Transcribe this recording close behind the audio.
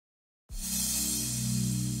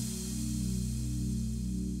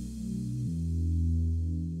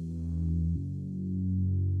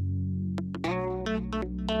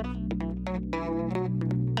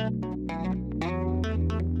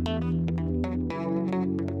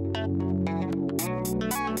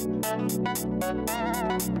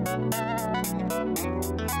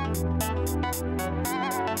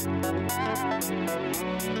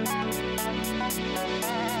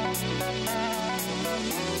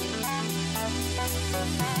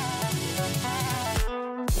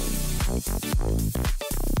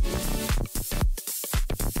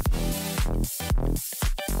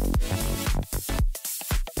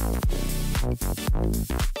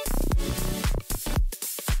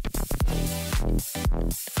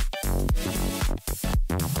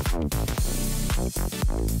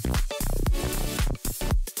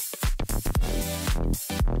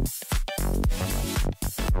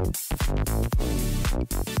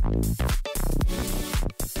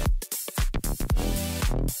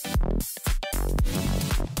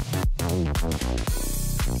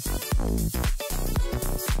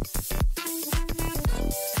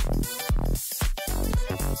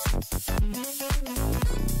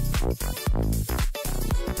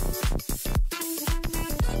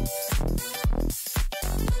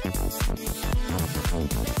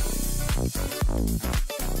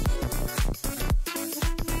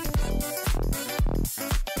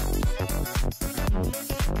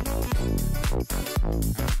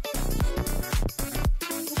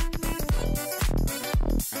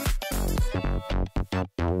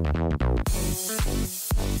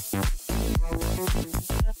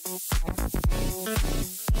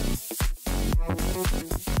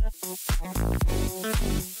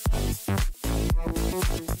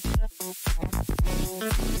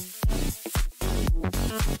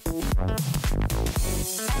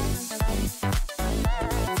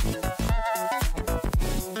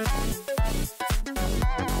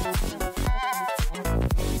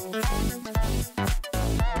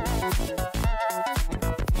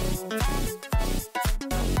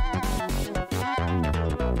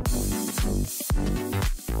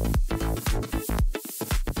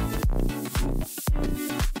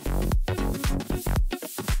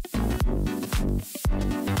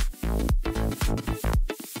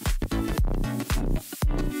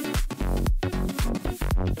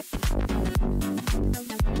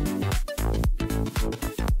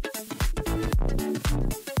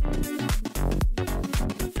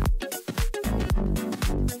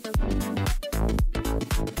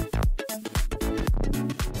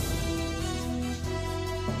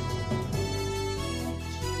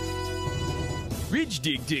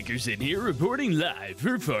Dick Dickerson here, reporting live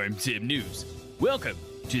for Farm Sim News. Welcome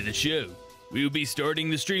to the show. We will be starting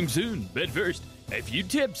the stream soon, but first, a few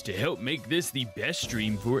tips to help make this the best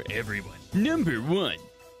stream for everyone. Number 1,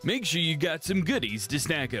 make sure you got some goodies to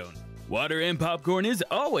snack on. Water and popcorn is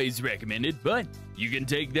always recommended, but you can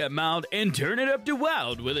take that mild and turn it up to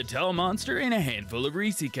wild with a tall monster and a handful of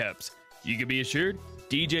Reese cups. You can be assured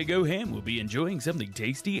DjGoHam will be enjoying something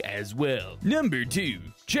tasty as well. Number 2,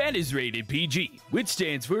 chat is rated PG, which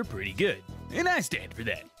stands for pretty good. And I stand for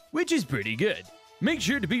that, which is pretty good. Make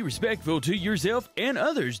sure to be respectful to yourself and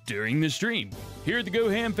others during the stream. Here at the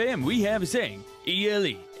GoHam fam, we have a saying,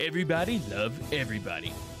 ELE, everybody love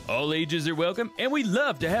everybody. All ages are welcome, and we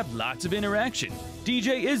love to have lots of interaction.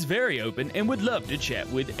 DJ is very open and would love to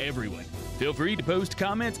chat with everyone. Feel free to post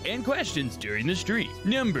comments and questions during the stream.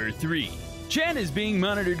 Number 3, chat is being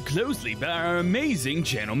monitored closely by our amazing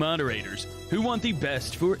channel moderators, who want the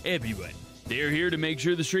best for everyone. They're here to make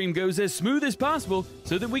sure the stream goes as smooth as possible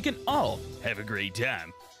so that we can all have a great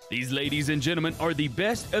time. These ladies and gentlemen are the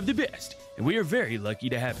best of the best, and we are very lucky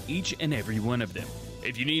to have each and every one of them.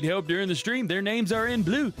 If you need help during the stream, their names are in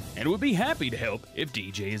blue, and we'll be happy to help if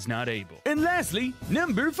DJ is not able. And lastly,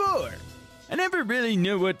 number 4. I never really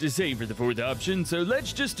know what to say for the 4th option, so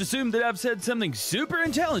let's just assume that I've said something super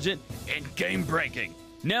intelligent and game-breaking.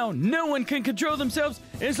 Now, no one can control themselves,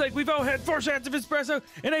 and it's like we've all had 4 shots of espresso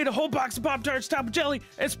and ate a whole box of Pop-Tarts topped with jelly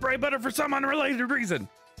and spray butter for some unrelated reason.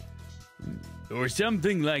 Or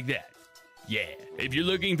something like that. Yeah, if you're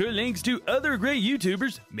looking for links to other great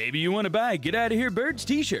YouTubers, maybe you want to buy a Get Outta Here Birds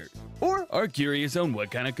t-shirt, or are curious on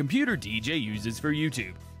what kind of computer DJ uses for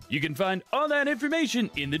YouTube. You can find all that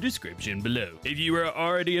information in the description below. If you are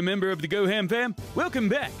already a member of the GoHam fam, welcome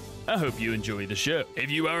back. I hope you enjoy the show.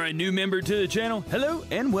 If you are a new member to the channel, hello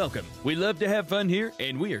and welcome. We love to have fun here,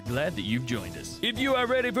 and we are glad that you've joined us. If you are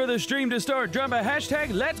ready for the stream to start, drop a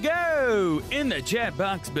hashtag Let's Go in the chat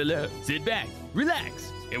box below. Sit back,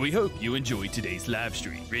 relax, and we hope you enjoy today's live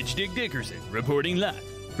stream. Rich Dick Dickerson reporting live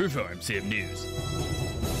for Farm Sim News.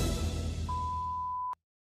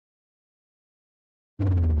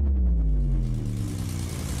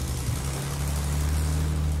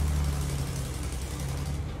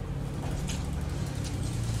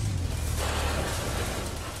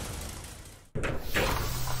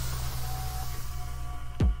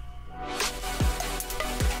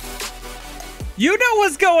 You know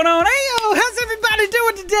what's going on. Hey, how's everybody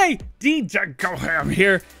doing today? DjGoHam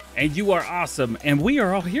here, and you are awesome. And we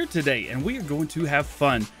are all here today, and we are going to have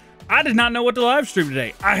fun. I did not know what to live stream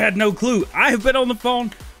today. I had no clue. I have been on the phone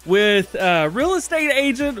with a real estate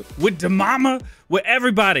agent, with the mama, with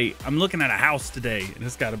everybody. I'm looking at a house today, and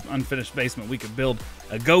it's got an unfinished basement. We could build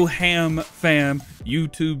a GoHam fam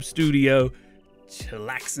YouTube studio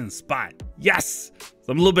chillaxing spot. Yes!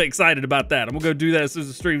 So I'm a little bit excited about that. I'm gonna go do that as soon as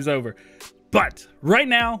the stream's over. But right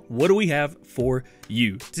now, what do we have for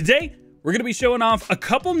you? Today, we're gonna be showing off a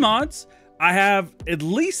couple mods. I have at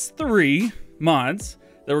least 3 mods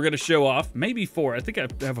that we're gonna show off, maybe 4. I think I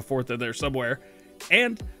have a 4th in there somewhere.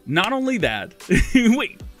 And not only that,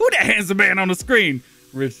 wait, who that handsome man on the screen?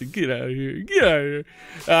 Richard, get out of here, get out of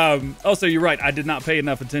here. Also, you're right, I did not pay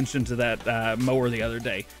enough attention to that mower the other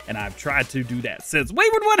day, and I've tried to do that since.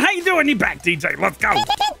 Wayward One, how you doing? You back, DJ, let's go.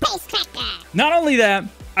 Not only that,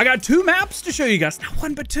 I got 2 maps to show you guys, not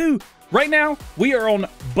 1, but 2. Right now, we are on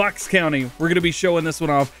Bucks County. We're gonna be showing this one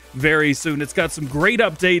off very soon. It's got some great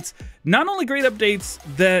updates, not only great updates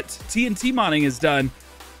that TNT modding has done,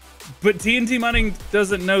 but TNT modding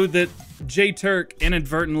doesn't know that JTurk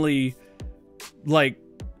inadvertently, like,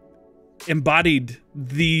 embodied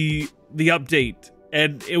the update,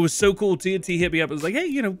 and it was so cool. TNT hit me up. It was like, hey,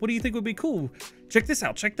 you know, what do you think would be cool? Check this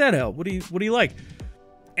out. Check that out. What do you like?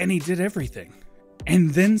 And he did everything,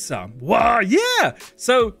 and then some. Wow, yeah.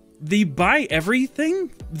 So the buy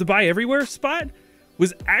everything, the buy everywhere spot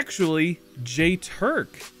was actually JTurk.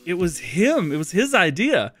 It was him. It was his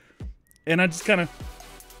idea, and I just kind of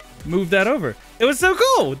moved that over. It was so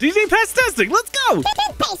cool. DJ Pastastic, let's go.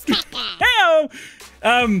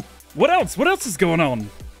 Hey-o. What else? What else is going on?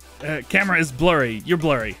 Camera is blurry. You're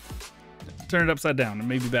blurry. Turn it upside down and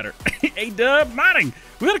maybe better. Hey, Dub, modding.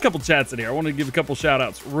 We got a couple chats in here. I want to give a couple shout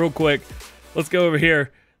outs real quick. Let's go over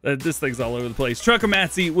here. This thing's all over the place.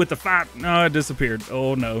 Truckamatzy with the 5. No, it disappeared.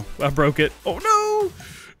 Oh no, I broke it. Oh no.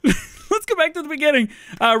 Let's go back to the beginning.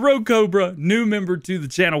 Road Cobra, new member to the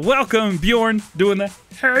channel. Welcome, Bjorn, doing that.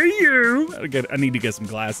 Hey, you. I need to get some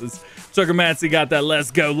glasses. Truckamatzy got that.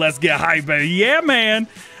 Let's go. Let's get hype, baby. Yeah, man.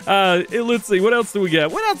 Let's see. What else do we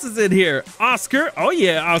got? What else is in here? Oscar. Oh,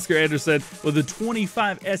 yeah. Oscar Anderson with the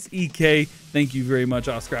 25 SEK. Thank you very much,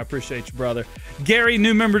 Oscar. I appreciate you, brother. Gary,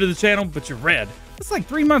 new member to the channel, but you're red. It's like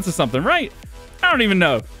 3 months or something, right? I don't even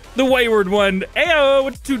know. The Wayward One, ayo,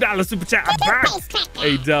 with the $2 super chat. I'm back.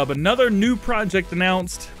 Hey, Dub, another new project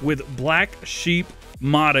announced with Black Sheep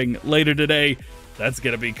modding later today. That's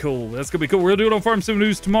gonna be cool. That's gonna be cool. We're gonna do it on Farm Sim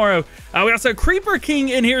News tomorrow. We also have Creeper King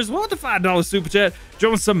in here as well with the $5 super chat.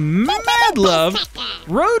 Showing some mad love.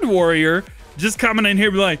 Road Warrior just coming in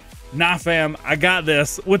here be like, nah, fam, I got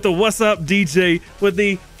this. With the what's up, DJ, with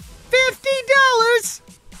the $50.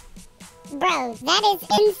 Bro, that is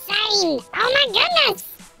insane. Oh my goodness.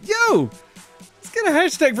 Yo, let's get a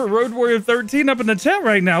hashtag for Road Warrior 13 up in the chat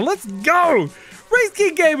right now. Let's go. Race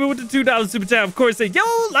King Gaming with the $2 super chat. Of course, say, yo,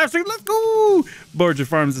 live stream, let's go. Borgia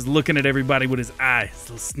Farms is looking at everybody with his eye. His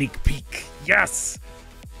little sneak peek. Yes.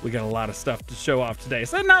 We got a lot of stuff to show off today.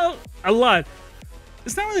 So not a lot.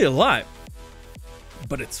 It's not really a lot,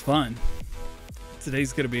 but it's fun.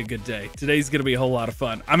 Today's going to be a good day. Today's going to be a whole lot of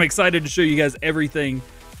fun. I'm excited to show you guys everything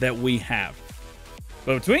that we have.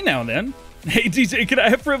 But between now and then, hey, DJ, can I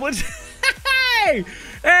have privilege?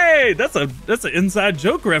 Hey, that's an inside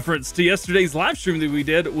joke reference to yesterday's live stream that we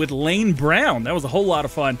did with Lane Brown. That was a whole lot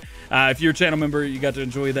of fun. If you're a channel member, you got to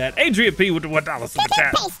enjoy that. Adrian P with the $1 super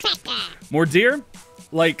chat. More deer?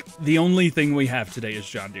 Like, the only thing we have today is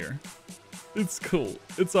John Deere. It's cool.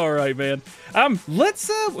 It's all right, man.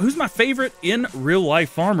 Who's my favorite in real life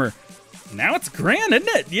farmer? Now it's Grant, isn't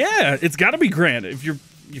it? Yeah, it's got to be Grant. If your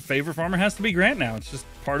favorite farmer has to be Grant now. It's just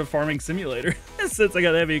part of Farming Simulator. Since I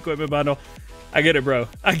got the heavy equipment bundle. I get it, bro.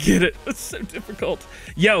 I get it. It's so difficult.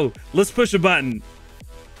 Yo, let's push a button.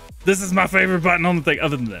 This is my favorite button on the thing,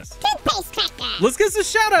 other than this. Let's get some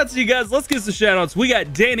shout outs, you guys. Let's get some shout outs. We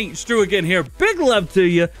got Danny Struick in here. Big love to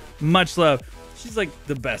you. Much love. She's like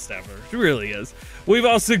the best ever. She really is. We've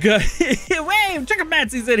also got, wait, check out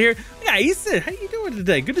Matsy's in here. We got Issa. How you doing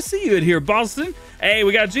today? Good to see you in here, Boston. Hey,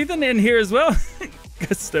 we got Jethan in here as well.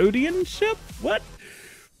 Custodianship? What?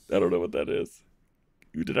 I don't know what that is.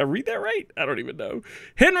 Did I read that right? I don't even know.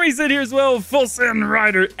 Henry's in here as well. Full Send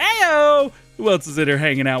Rider. Ayo! Who else is in here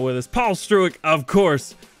hanging out with us? Paul Struick, of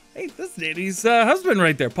course. Hey, that's Danny's husband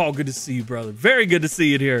right there. Paul, good to see you, brother. Very good to see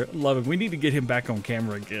you here. Love him. We need to get him back on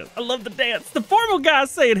camera again. I love the dance. The formal guy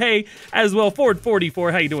saying hey as well.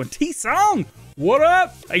 Ford44, how you doing? T-Song, what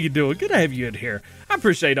up? How you doing? Good to have you in here. I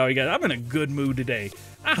appreciate all you guys. I'm in a good mood today.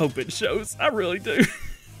 I hope it shows. I really do.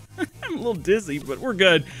 I'm a little dizzy, but we're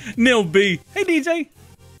good. Neil B. Hey, DJ.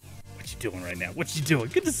 What you doing right now? What you doing?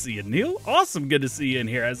 Good to see you, Neil. Awesome. Good to see you in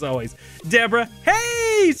here, as always. Deborah.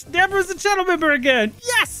 Hey, Deborah's a channel member again.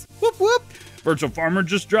 Yes. Whoop, whoop. Virtual Farmer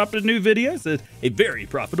just dropped a new video. Says, a very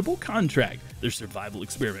profitable contract. Their survival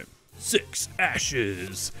experiment. 6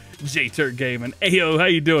 ashes. J-Turk Gaming. Ayo, how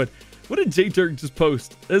you doing? What did J-Turk just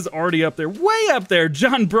post? It's already up there. Way up there.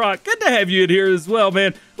 John Brock. Good to have you in here as well,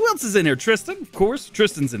 man. Who else is in here? Tristan, of course.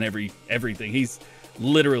 Tristan's in everything. He's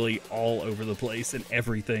literally all over the place and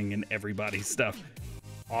everything and everybody's stuff.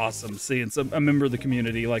 Awesome seeing a member of the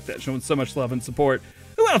community like that, showing so much love and support.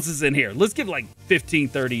 Who else is in here? Let's give like 15,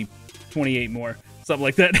 30, 28 more. Something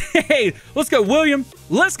like that. Hey, let's go William.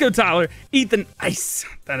 Let's go Tyler. Ethan Ice.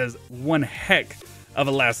 That is one heck of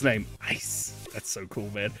a last name. Ice. That's so cool,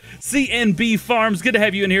 man. CNB Farms. Good to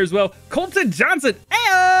have you in here as well. Colton Johnson.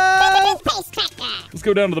 Hey! Let's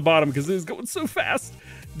go down to the bottom because it is going so fast.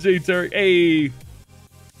 J-Turk. Hey.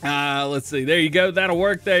 Let's see. There you go. That'll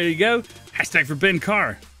work. There you go. Hashtag for Ben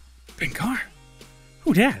Carr. Ben Carr?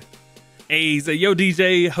 Who dat? Hey, he's a yo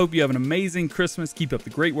DJ. Hope you have an amazing Christmas. Keep up the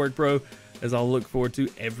great work, bro. As I'll look forward to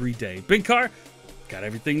every day. Ben Carr, got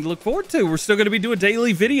everything to look forward to. We're still going to be doing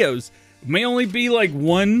daily videos. May only be like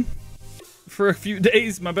one for a few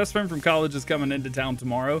days. My best friend from college is coming into town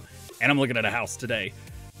tomorrow, and I'm looking at a house today.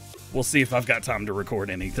 We'll see if I've got time to record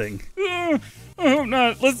anything. I hope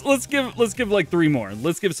not. Let's give like 3 more.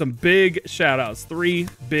 Let's give some big shout outs. 3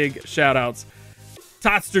 big shout outs.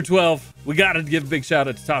 Totster12, we got to give a big shout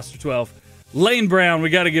out to Totster12. Lane Brown, we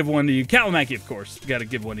got to give one to you. Kalamaki, of course, we got to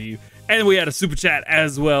give one to you. And we had a super chat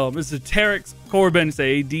as well. Mr. Terex Corbin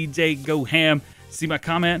say, DjGoHam. See my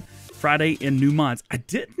comment? Friday in new mods. I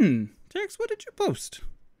didn't. Terex, what did you post?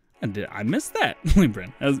 I missed that. Lane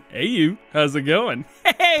Brown, hey you, how's it going?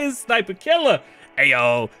 Hey, Sniper Killer. Hey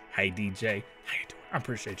yo, hey DJ, how you doing? I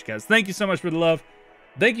appreciate you guys. Thank you so much for the love.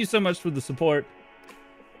 Thank you so much for the support.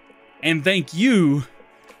 And thank you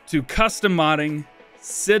to Custom Modding,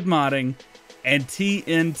 Sid Modding, and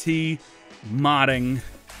TNT Modding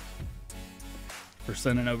for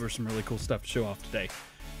sending over some really cool stuff to show off today.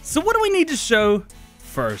 So what do we need to show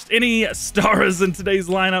first? Any stars in today's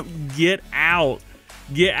lineup? Get out.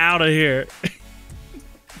 Get out of here.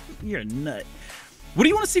 You're a nut. What do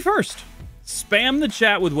you want to see first? Spam the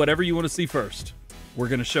chat with whatever you want to see first. We're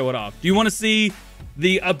going to show it off. Do you want to see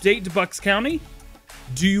the update to Bucks County?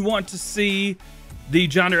 Do you want to see the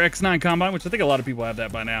John Deere X9 Combine, which I think a lot of people have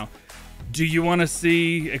that by now? Do you want to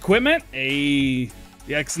see equipment? The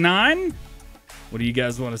X9? What do you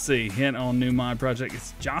guys want to see? Hint on new mod project.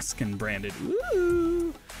 It's Joskin branded.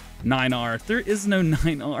 Ooh. 9R. There is no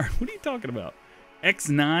 9R. What are you talking about?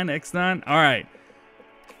 X9, X9. All right.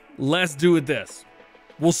 Let's do it this.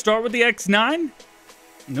 We'll start with the X9. And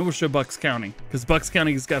then we'll show Bucks County, because Bucks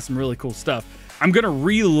County has got some really cool stuff. I'm going to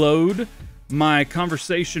reload my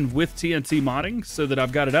conversation with TNT Modding so that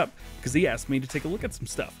I've got it up, because he asked me to take a look at some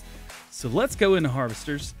stuff. So let's go into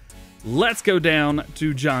Harvesters. Let's go down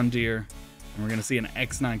to John Deere. And we're going to see an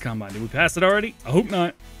X9 Combine. Did we pass it already? I hope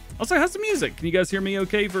not. Also, how's the music? Can you guys hear me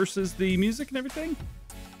okay versus the music and everything?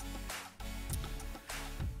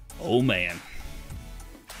 Oh, man.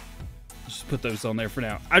 Just put those on there for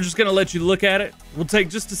now. I'm just going to let you look at it. We'll take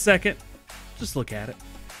just a second. Just look at it.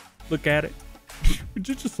 Look at it. Would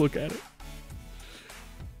you just look at it?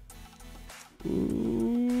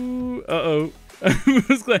 Ooh, uh-oh.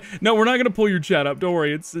 No, we're not going to pull your chat up. Don't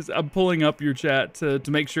worry. I'm pulling up your chat to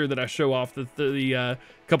make sure that I show off the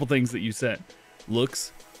couple things that you sent.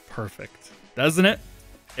 Looks perfect, doesn't it?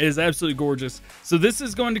 It is absolutely gorgeous. So this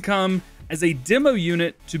is going to come as a demo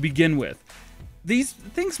unit to begin with. These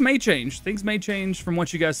things may change. Things may change from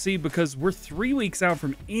what you guys see because we're 3 weeks out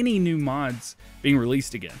from any new mods being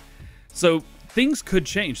released again. So things could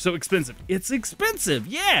change. So expensive. It's expensive.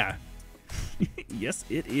 Yeah. Yes,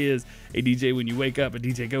 it is. Hey, DJ, when you wake up, a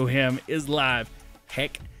DjGoHam is live.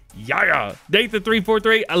 Heck yeah.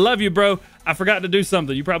 Dathan343, I love you, bro. I forgot to do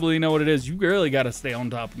something. You probably know what it is. You really got to stay on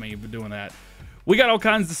top of me for doing that. We got all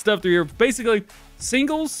kinds of stuff through here. Basically,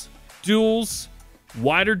 singles, duals,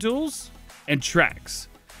 wider duals, and tracks.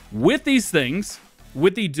 With these things,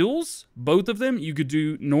 with the duals, both of them, you could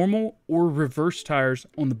do normal or reverse tires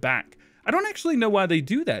on the back. I don't actually know why they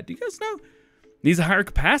do that. Do you guys know? Needs a higher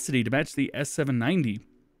capacity to match the S790.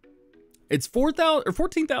 It's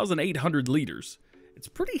 14,800 liters. It's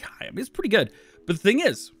pretty high. I mean, it's pretty good. But the thing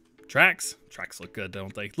is, tracks look good,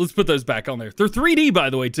 don't they? Let's put those back on there. They're 3D, by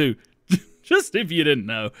the way, too. Just if you didn't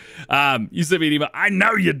know. You sent me an email. I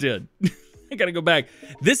know you did. I gotta go back.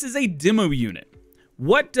 This is a demo unit.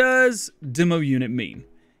 What does demo unit mean?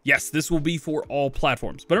 Yes, this will be for all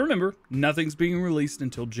platforms. But remember, nothing's being released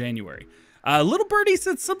until January. Little Birdie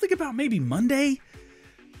said something about maybe Monday.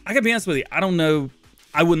 I gotta be honest with you, I don't know.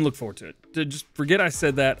 I wouldn't look forward to it. Just forget I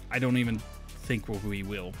said that. I don't even think we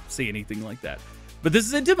will see anything like that. But this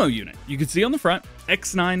is a demo unit. You can see on the front,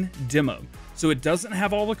 X9 demo. So it doesn't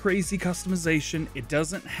have all the crazy customization. It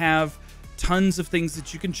doesn't have tons of things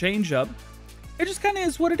that you can change up. It just kind of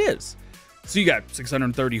is what it is. So you got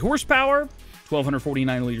 630 horsepower,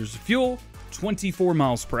 1,249 liters of fuel, 24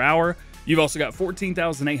 miles per hour. You've also got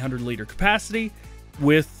 14,800 liter capacity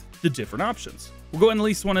with the different options. We'll go ahead and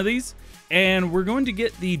lease one of these, and we're going to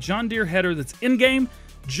get the John Deere header that's in-game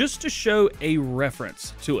just to show a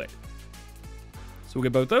reference to it. So we'll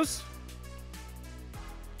get both those.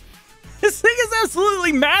 This thing is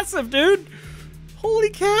absolutely massive, dude. Holy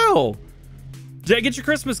cow. Did I get your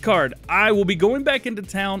Christmas card? I will be going back into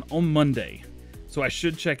town on Monday, so I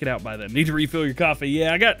should check it out by then. Need to refill your coffee?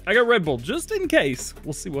 Yeah, I got Red Bull just in case.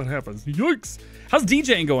 We'll see what happens. Yikes. How's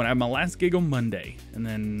DJing going? I have my last gig on Monday, and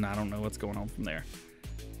then I don't know what's going on from there.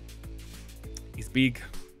 He's big.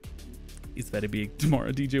 He's very big.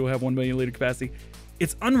 Tomorrow, DJ will have 1 million liter capacity.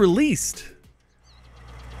 It's unreleased,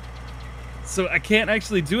 so I can't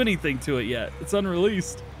actually do anything to it yet. It's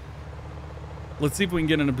unreleased. Let's see if we can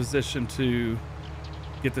get in a position to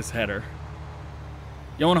get this header.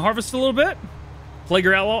 Y'all want to harvest a little bit? Plague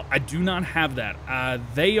Outlaw? I do not have that.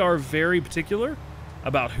 They are very particular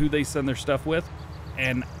about who they send their stuff with.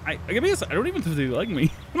 And I gotta be honest, I don't even think they like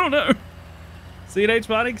me. I don't know. C&H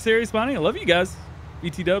Spotting, Serious Spotting, I love you guys.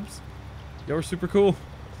 BT Dubs, y'all are super cool.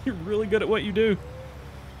 You're really good at what you do.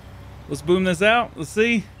 Let's boom this out. Let's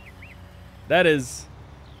see. That is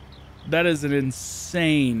an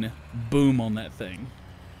insane boom on that thing.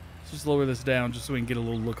 Let's just lower this down just so we can get a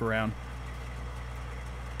little look around.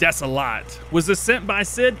 That's a lot. Was this sent by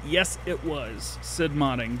Sid? Yes, it was. Sid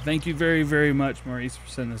Modding. Thank you very, very much, Maurice, for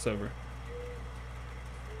sending this over.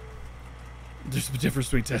 There's a difference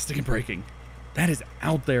between testing and breaking. That is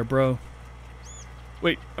out there, bro.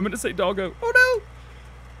 Wait, I'm going to say doggo. Oh, no.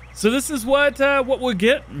 So this is what we'll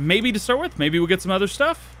get, maybe to start with. Maybe we'll get some other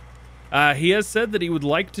stuff. He has said that he would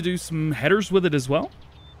like to do some headers with it as well.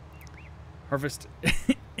 Harvest.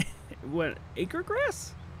 What, acre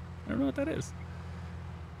grass? I don't know what that is.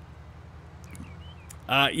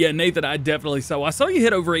 Yeah, Nathan, I definitely saw. I saw you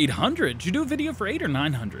hit over 800. Did you do a video for 800 or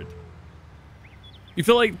 900? You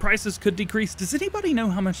feel like prices could decrease? Does anybody know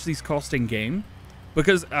how much these cost in game?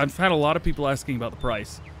 Because I've had a lot of people asking about the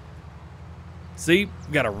price. See,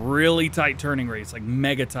 we got a really tight turning radius, like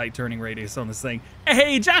mega tight turning radius on this thing.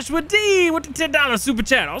 Hey, Joshua D with the $10 super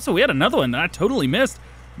chat. Also, we had another one that I totally missed.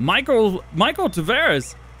 Michael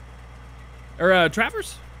Tavares. Or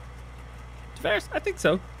Travers? Tavares? I think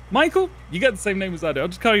so. Michael, you got the same name as I do. I'll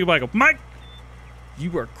just call you Michael. Mike,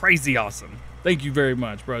 you are crazy awesome. Thank you very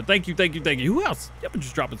much, bro. Thank you, thank you, thank you. Who else? Yep,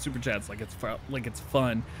 just dropping super chats like it's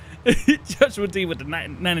fun. Joshua D with the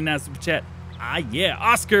 99 super chat. Ah, yeah.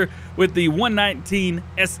 Oscar with the 119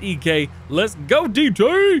 SEK. Let's go,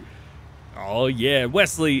 DJ. Oh, yeah.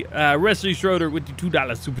 Wesley Schroeder with the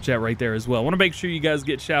 $2 super chat right there as well. I want to make sure you guys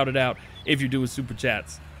get shouted out if you're doing super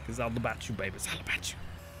chats, because all about you, baby. It's all about you.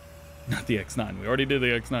 Not the X9. We already did the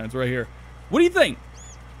X9. It's right here. What do you think?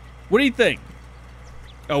 What do you think?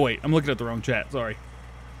 Oh, wait. I'm looking at the wrong chat. Sorry.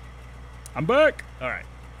 I'm back. All right.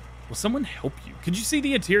 Will someone help you? Could you see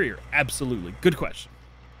the interior? Absolutely. Good question.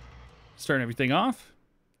 Let's turn everything off.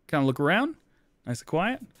 Kind of look around. Nice and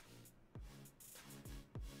quiet.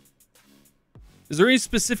 Is there any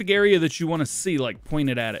specific area that you want to see, like,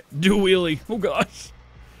 pointed at it? Do a wheelie. Oh, gosh.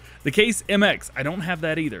 The Case MX. I don't have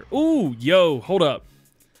that either. Ooh, yo. Hold up.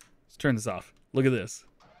 Let's turn this off. Look at this.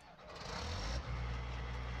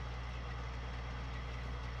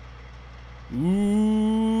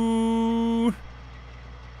 Ooh.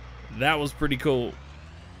 That was pretty cool.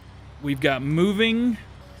 We've got moving.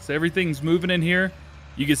 So everything's moving in here.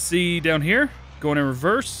 You can see down here, going in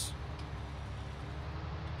reverse.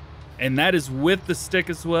 And that is with the stick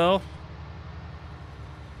as well.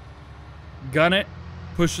 Gun it.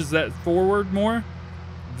 Pushes that forward more.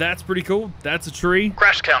 That's pretty cool. That's a tree.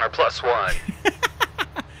 Crash counter +1.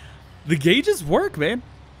 The gauges work, man.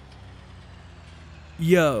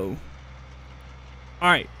 Yo. All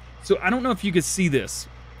right. So I don't know if you could see this.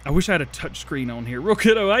 I wish I had a touch screen on here. Real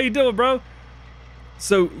kiddo, how you doing, bro?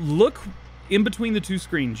 So look in between the two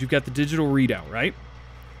screens. You've got the digital readout, right?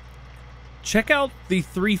 Check out the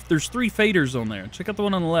there's three faders on there. Check out the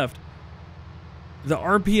one on the left. The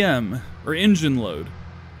RPM, or engine load.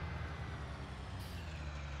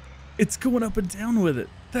 It's going up and down with it.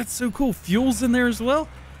 That's so cool. Fuel's in there as well.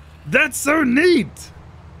 That's so neat.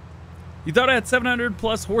 You thought I had 700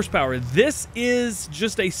 plus horsepower. This is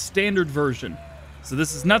just a standard version. So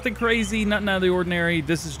this is nothing crazy, nothing out of the ordinary.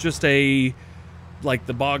 This is just a, like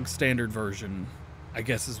the bog standard version, I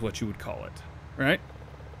guess is what you would call it, right?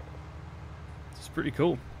 It's pretty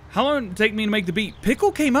cool. How long did it take me to make the beat?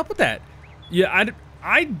 Pickle came up with that. Yeah,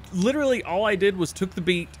 I literally, all I did was took the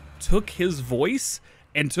beat, took his voice,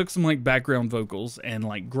 and took some like background vocals, and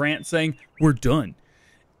like Grant saying, "We're done,"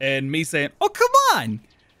 and me saying, "Oh, come on,"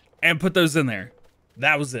 and put those in there.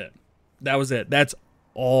 That was it. That was it. That's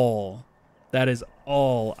all. That is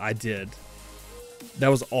all I did. That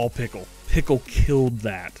was all Pickle. Pickle killed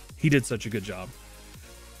that. He did such a good job.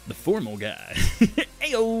 The formal guy.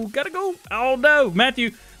 Ayo, gotta go. Oh no,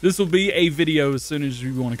 Matthew, this will be a video as soon as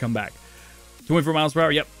you want to come back. 24 miles per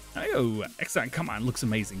hour, yep. Ayo, excellent, come on, looks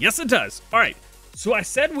amazing. Yes, it does. All right, so I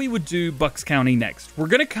said we would do Bucks County next. We're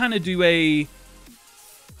gonna kind of do a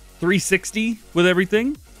 360 with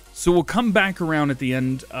everything. So we'll come back around at the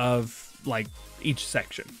end of like each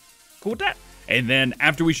section. Cool with that? And then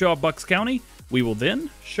after we show off Bucks County, we will then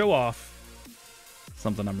show off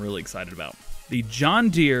something I'm really excited about. The John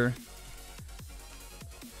Deere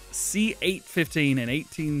C815 in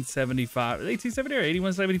 1875, 1870 or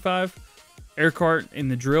 8175 air cart in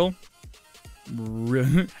the drill.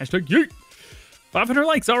 Hashtag yeet. 500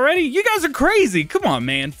 likes already? You guys are crazy. Come on,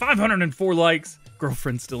 man. 504 likes.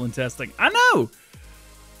 Girlfriend's still in testing. I know.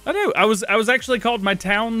 I was actually called my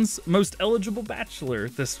town's most eligible bachelor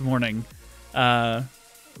this morning by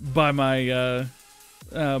one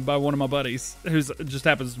of my buddies who just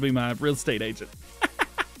happens to be my real estate agent.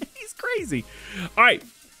 He's crazy. All right,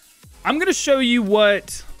 I'm gonna show you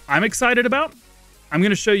what I'm excited about. I'm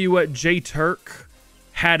gonna show you what J Turk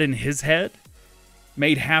had in his head,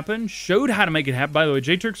 made happen, showed how to make it happen. By the way,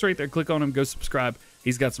 J Turk's right there. Click on him, go subscribe.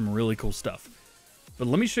 He's got some really cool stuff. But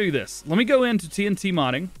let me show you this. Let me go into TNT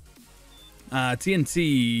modding.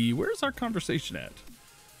 TNT, where's our conversation at?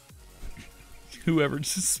 Whoever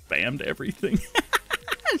just spammed everything.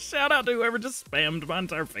 Shout out to whoever just spammed my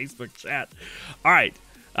entire Facebook chat. All right.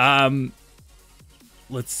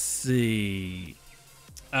 Let's see.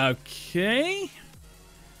 Okay.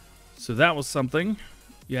 So that was something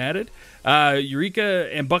you added. Eureka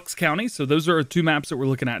and Bucks County. So those are two maps that we're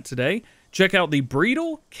looking at today. Check out the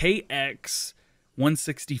Breedle KX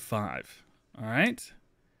 165. All right.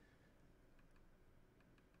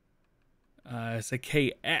 It's a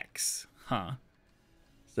KX, huh?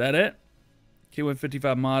 Is that it?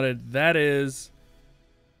 K155 modded. That is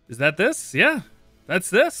that this? Yeah, that's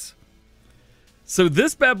this. So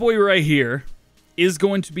this bad boy right here is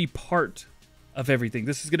going to be part of everything.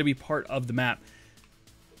 This is going to be part of the map.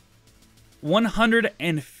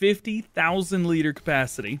 150,000 liter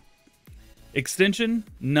capacity. Extension,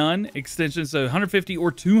 none. Extension, so 150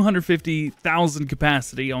 or 250,000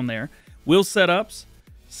 capacity on there. Wheel setups,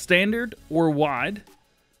 standard or wide.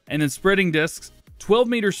 And then spreading discs, 12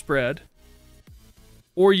 meter spread.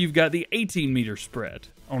 Or you've got the 18 meter spread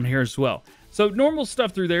on here as well. So normal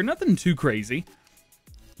stuff through there, nothing too crazy.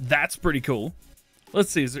 That's pretty cool.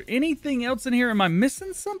 Let's see, is there anything else in here? Am I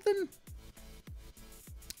missing something?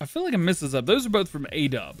 I feel like I'm missing something. Those are both from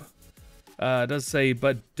ADub. It does say,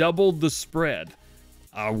 but doubled the spread.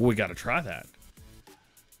 We got to try that.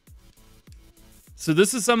 So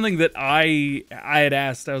this is something that I had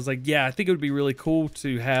asked. I was like, yeah, I think it would be really cool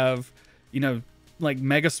to have, you know, like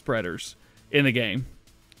mega spreaders in the game.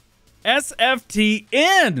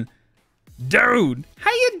 SFTN! Dude,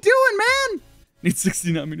 how you doing, man? Need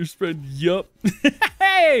 69 meter spread. Yup.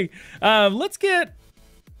 Hey, let's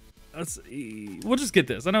see. We'll just get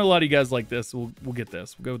this. I know a lot of you guys like this. We'll get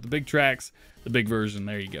this. We'll go with the big tracks, the big version.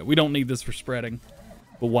 There you go. We don't need this for spreading,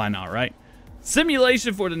 but why not, right?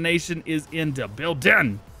 Simulation for the Nation is in the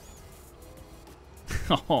building.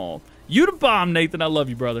 Oh, you the bomb, Nathan. I love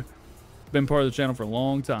you, brother. Been part of the channel for a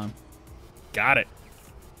long time. Got it.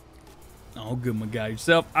 Oh, good, my guy.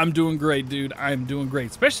 Yourself? I'm doing great, dude. I'm doing great.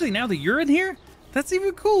 Especially now that you're in here. That's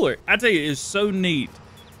even cooler. I tell you, it's so neat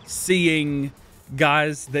seeing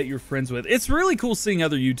guys that you're friends with. It's really cool seeing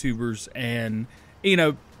other YouTubers and, you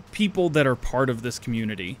know, people that are part of this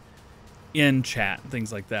community in chat and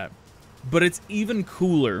things like that. But it's even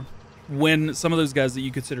cooler when some of those guys that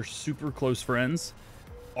you consider super close friends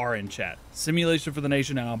are in chat. Simulation for the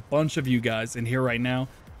Nation, and a bunch of you guys in here right now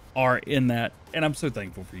are in that, and I'm so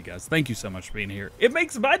thankful for you guys. Thank you so much for being here. It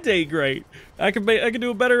makes my day great. I can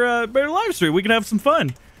do a better live stream. We can have some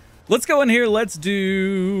fun. Let's go in here. Let's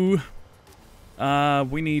do.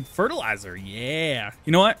 We need fertilizer. Yeah.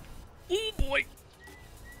 You know what? Oh boy.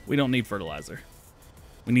 We don't need fertilizer.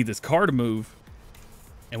 We need this car to move,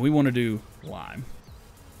 and we want to do lime.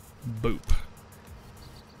 Boop.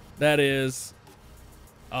 That is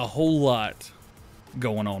a whole lot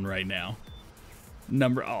going on right now.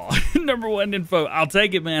 Number one info. I'll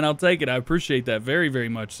take it, man. I'll take it. I appreciate that very, very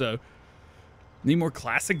much so. Need more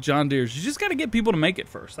classic John Deeres. You just got to get people to make it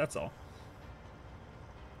first. That's all.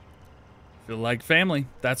 Feel like family.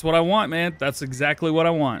 That's what I want, man. That's exactly what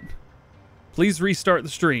I want. Please restart the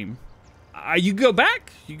stream. You go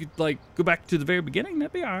back. You could like go back to the very beginning.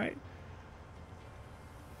 That'd be all right.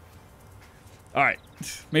 All right.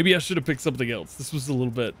 Maybe I should have picked something else. This was a little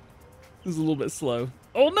bit slow.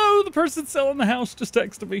 Oh no, the person selling the house just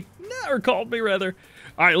texted me. No, or called me rather.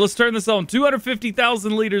 All right, let's turn this on.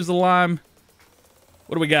 250,000 liters of lime.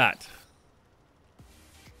 What do we got?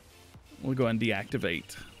 We'll go ahead and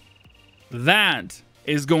deactivate. That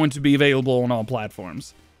is going to be available on all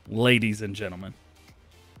platforms, ladies and gentlemen.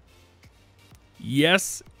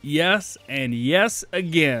 Yes, yes, and yes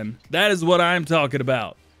again. That is what I'm talking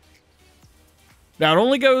about. Now, it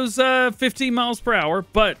only goes 15 miles per hour,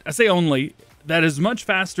 but I say only. That is much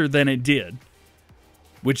faster than it did,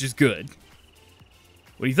 which is good.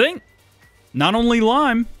 What do you think? Not only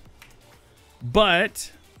lime,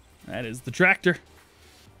 but that is the tractor.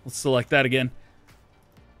 Let's select that again.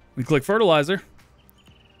 We click fertilizer.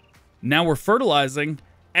 Now we're fertilizing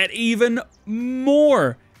at even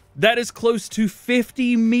more. That is close to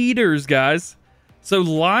 50 meters, guys. So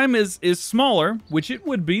lime is smaller, which it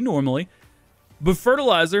would be normally. But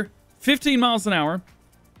fertilizer, 15 miles an hour,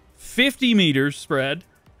 50 meters spread.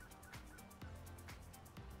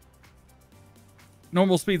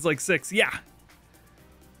 Normal speed's like 6. Yeah.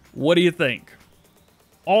 What do you think?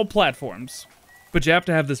 All platforms. But you have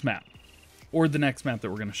to have this map. Or the next map that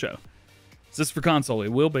we're going to show. Is this for console? It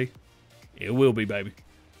will be. It will be, baby.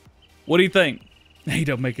 What do you think? Hey,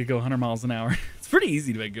 don't make it go 100 miles an hour. It's pretty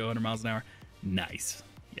easy to make it go 100 miles an hour. Nice.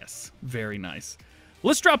 Yes. Very nice.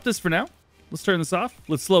 Let's drop this for now. Let's turn this off.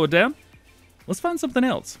 Let's slow it down. Let's find something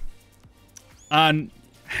else.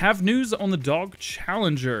 Have news on the Dog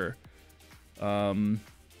Challenger. Would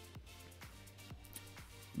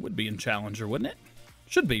be in Challenger, wouldn't it?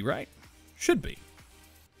 Should be, right? Should be.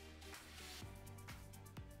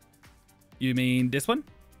 You mean this one?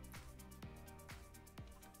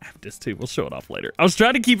 I have this too. We'll show it off later. I was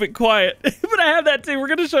trying to keep it quiet, but I have that too. We're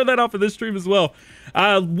going to show that off in this stream as well.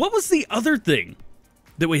 What was the other thing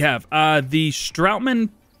that we have? The Strautmann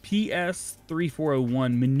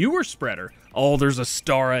PS3401 manure spreader. Oh, there's a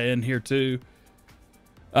Stara in here too.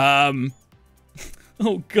 Oh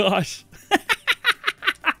gosh.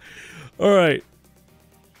 All right.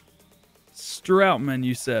 Strautmann,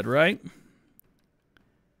 you said, right?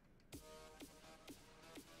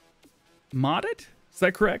 Modded? Is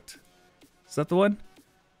that correct? Is that the one?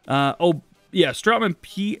 Oh, yeah, Strautmann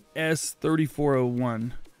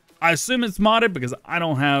PS3401. I assume it's modded because I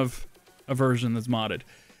don't have a version that's modded.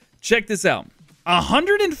 Check this out.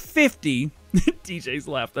 150. DJ's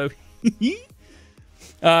laugh, though.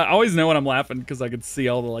 I always know when I'm laughing because I could see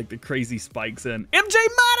all the crazy spikes in. MJ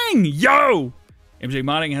Modding! Yo! MJ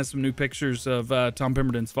Modding has some new pictures of Tom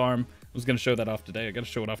Pemberton's farm. I was going to show that off today. I got to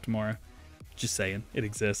show it off tomorrow. Just saying, it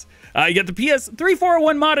exists. You got the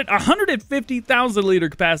PS3401 modded, 150,000 liter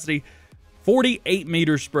capacity, 48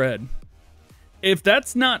 meter spread. If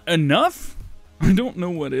that's not enough, I don't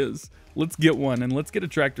know what is. Let's get one, and let's get a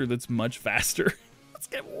tractor that's much faster. Let's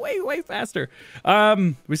get way, way faster.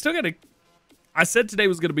 We still got to... I said today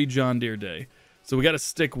was going to be John Deere Day, so we got to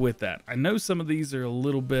stick with that. I know some of these are a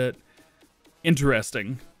little bit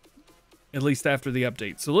interesting, at least after the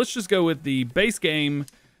update. So let's just go with the base game.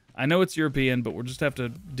 I know it's European, but we'll just have to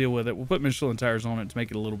deal with it. We'll put Michelin tires on it to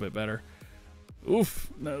make it a little bit better.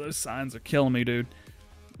 Oof. No, those signs are killing me, dude.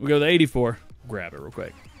 We'll go to the 84. Grab it real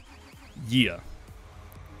quick. Yeah.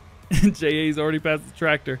 JA's already passed the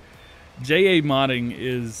tractor. JA modding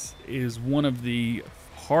is one of the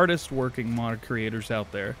hardest working mod creators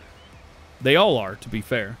out there. They all are, to be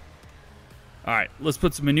fair. All right, let's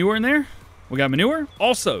put some manure in there. We got manure.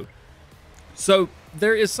 Also, so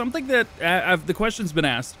there is something that the question's been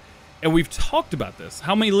asked, and we've talked about this.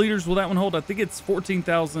 How many liters will that one hold? I think it's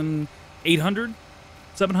 14,800,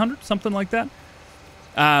 700, something like that.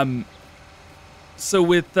 So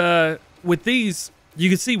with these, you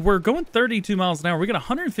can see we're going 32 miles an hour. We got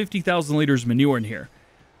 150,000 liters of manure in here.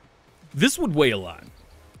 This would weigh a lot.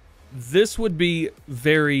 This would be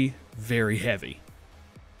very, very heavy.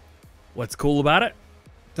 What's cool about it?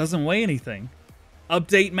 Doesn't weigh anything.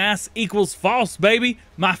 Update mass equals false, baby.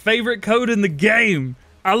 My favorite code in the game.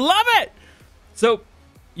 I love it. So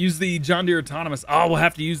use the John Deere Autonomous. Oh, we'll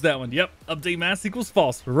have to use that one. Yep. Update mass equals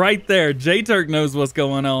false. Right there. J-Turk knows what's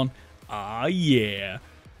going on. Ah, yeah.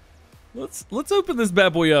 Let's open this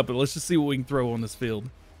bad boy up and let's just see what we can throw on this field.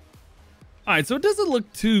 All right, so it doesn't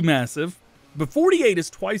look too massive, but 48 is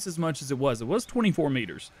twice as much as it was. It was 24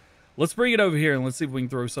 meters. Let's bring it over here and let's see if we can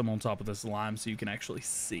throw some on top of this lime so you can actually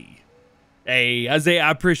see. Hey, Isaiah,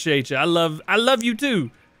 I appreciate you. I love you too.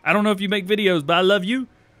 I don't know if you make videos, but I love you.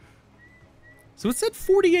 So it said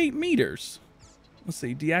 48 meters. Let's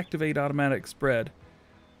see, deactivate automatic spread.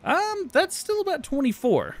 That's still about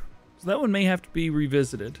 24. So that one may have to be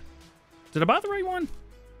revisited. Did I buy the right one?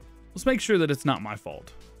 Let's make sure that it's not my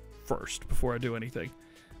fault first before I do anything.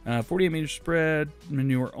 48 meter spread,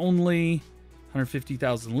 manure only,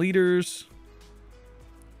 150,000 liters.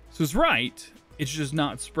 So it's right. It's just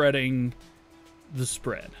not spreading the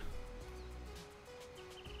spread.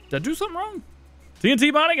 Did I do something wrong?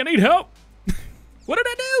 TNT modding, I need help. What did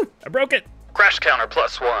I do? I broke it. Crash counter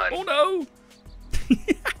 +1. Oh no.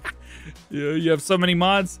 Yeah, you have so many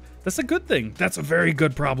mods. That's a good thing. That's a very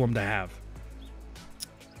good problem to have.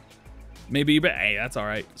 Maybe, but hey, that's all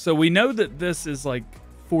right. So we know that this is like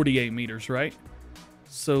 48 meters, right?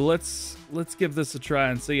 So let's give this a try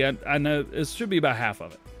and see. I know it should be about half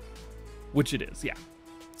of it, which it is, yeah.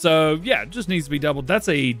 So yeah, it just needs to be doubled. That's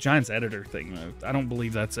a Giants editor thing, though. I don't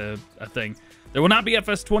believe that's a thing. There will not be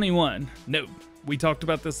FS21. No, we talked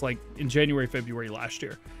about this like in January, February last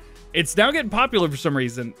year. It's now getting popular for some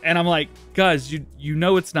reason, and I'm like, guys, you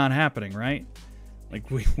know it's not happening, right? Like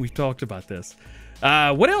we've talked about this.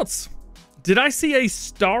 What else? Did I see a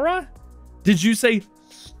Stara? Did you say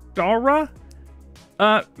Stara?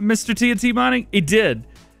 Mr. TNT Mining? It did.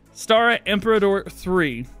 Stara Emperador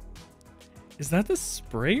 3. Is that the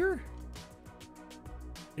sprayer?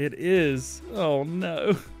 It is. Oh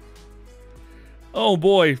no. Oh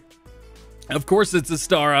boy. Of course it's a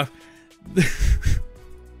Stara.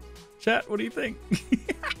 Chat, what do you think?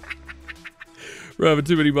 We're having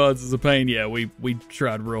too many mods is a pain. Yeah, we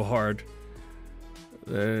tried real hard.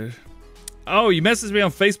 Oh, you messaged me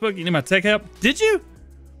on Facebook? You need my tech help? Did you?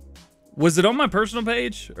 Was it on my personal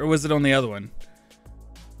page or was it on the other one?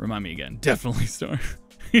 Remind me again. Definitely Star.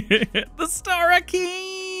 The Stara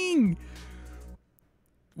King.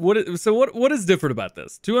 What is different about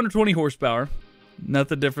this? 220 horsepower.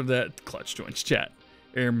 Nothing different than clutch joints, chat.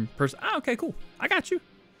 Okay, cool. I got you.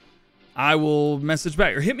 I will message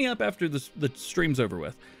back or hit me up after the stream's over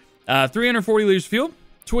with. 340 liters of fuel,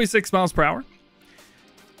 26 miles per hour.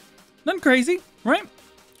 Nothing crazy, right?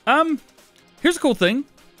 Here's a cool thing.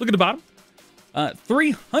 Look at the bottom.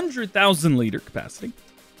 300,000 liter capacity.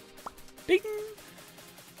 Ding.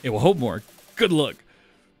 It will hold more. Good look.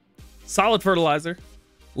 Solid fertilizer.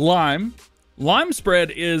 Lime. Lime spread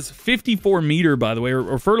is 54 meter, by the way,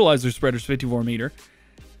 or fertilizer spread is 54 meter.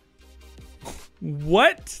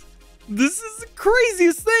 What? This is the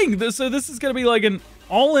craziest thing. So this is going to be like an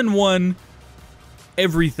all-in-one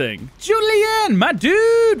everything. Julian, my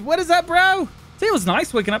dude. What is up, bro? See, it was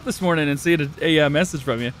nice waking up this morning and seeing a message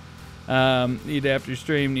from you. Need after your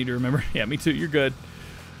stream. Need to remember. Yeah, me too. You're good.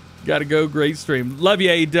 Got to go. Great stream. Love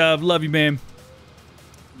you, A-Dub. Love you, man.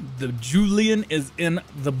 The Julian is in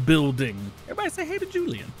the building. Everybody say hey to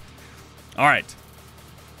Julian. All right.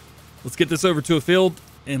 Let's get this over to a field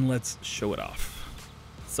and let's show it off.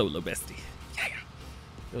 Solo bestie. Yeah.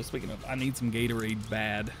 So speaking of, I need some Gatorade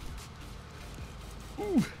bad.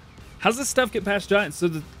 Ooh. How's this stuff get past Giants? So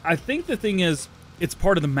I think the thing is, it's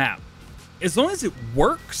part of the map. As long as it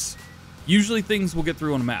works, usually things will get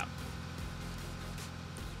through on a map.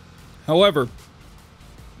 However,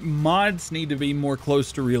 mods need to be more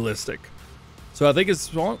close to realistic. So I think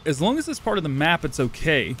as long as it's part of the map, it's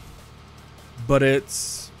okay. But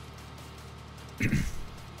it's...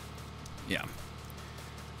 yeah.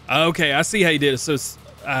 Okay, I see how you did it. So it's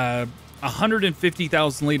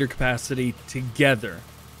 150,000 liter capacity together.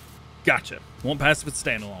 Gotcha. Won't pass if it's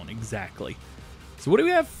standalone. Exactly. So what do we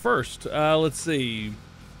have first? Let's see.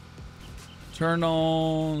 Turn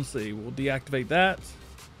on. Let's see. We'll deactivate that.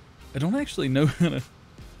 I don't actually know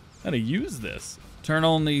how to use this. Turn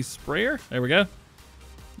on the sprayer. There we go.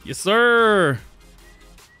 Yes, sir.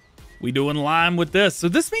 We doing lime with this. So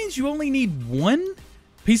this means you only need one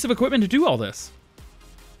piece of equipment to do all this.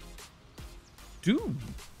 Dude.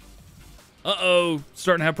 Uh-oh.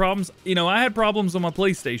 Starting to have problems. You know, I had problems on my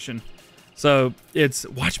PlayStation. So it's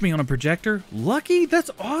watch me on a projector. Lucky? That's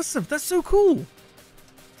awesome. That's so cool.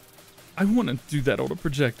 I want to do that on a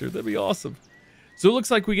projector. That'd be awesome. So it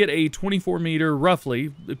looks like we get a 24 meter,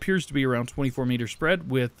 roughly, it appears to be around 24 meter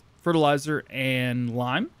spread with fertilizer and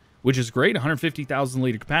lime, which is great. 150,000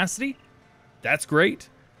 liter capacity. That's great.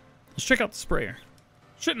 Let's check out the sprayer.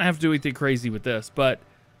 Shouldn't have to do anything crazy with this, but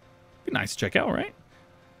be nice to check out, right?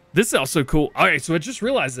 This is also cool. All right, so I just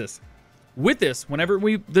realized this. With this, whenever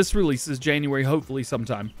this releases January, hopefully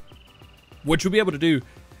sometime, what you'll be able to do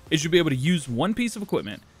is you'll be able to use one piece of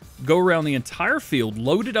equipment, go around the entire field,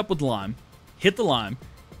 load it up with lime, hit the lime,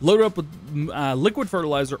 load it up with liquid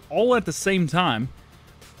fertilizer all at the same time,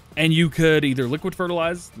 and you could either liquid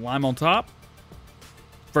fertilize, lime on top,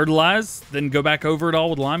 fertilize, then go back over it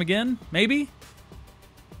all with lime again, maybe?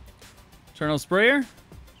 Turn on sprayer.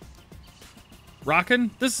 Rocking.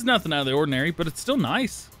 This is nothing out of the ordinary, but it's still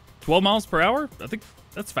nice. 12 miles per hour? I think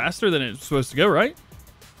that's faster than it's supposed to go, right?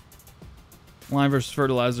 Lime versus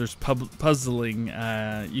fertilizer's puzzling.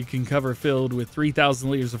 You can cover a field with 3,000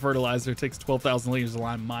 liters of fertilizer. It takes 12,000 liters of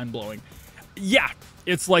lime. Mind-blowing. Yeah,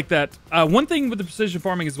 it's like that. One thing with the precision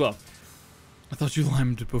farming as well. I thought you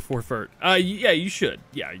limed before fert. Yeah, you should.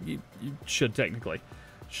 Yeah, you should technically.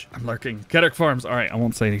 Shh, I'm lurking. Kedrick Farms. All right, I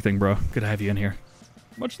won't say anything, bro. Good to have you in here.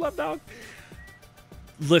 Much love, dog.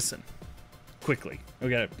 Listen, quickly. We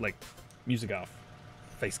got like music off.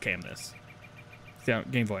 Face cam this.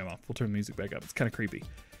 Game volume off. We'll turn the music back up. It's kind of creepy.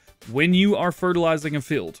 When you are fertilizing a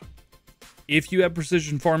field, if you have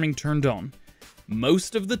precision farming turned on,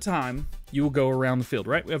 most of the time you will go around the field,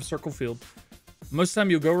 right? We have a circle field. Most of the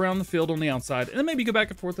time you'll go around the field on the outside, and then maybe go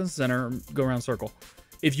back and forth in the center, or go around circle.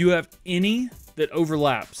 If you have any that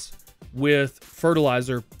overlaps with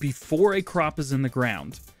fertilizer before a crop is in the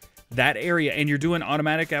ground, that area, and you're doing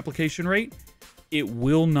automatic application rate, it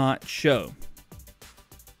will not show.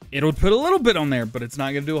 It'll put a little bit on there, but it's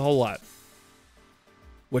not going to do a whole lot.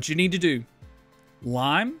 What you need to do,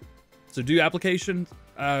 lime, so do application,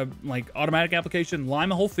 like automatic application,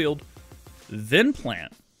 lime a whole field, then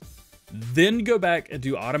plant, then go back and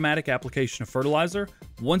do automatic application of fertilizer.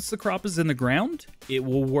 Once the crop is in the ground, it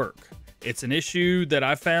will work. It's an issue that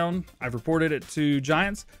I found. I've reported it to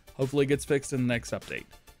Giants. Hopefully it gets fixed in the next update.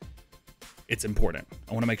 It's important.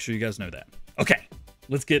 I want to make sure you guys know that. Okay,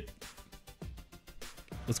 let's quit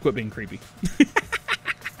being creepy. What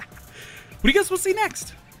do you guys want to see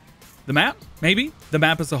next? The map? Maybe? The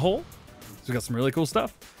map as a whole? So we got some really cool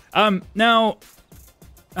stuff. Now,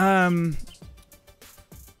 TNT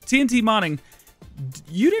modding,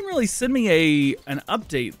 you didn't really send me an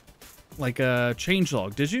update, like a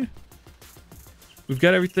changelog, did you? We've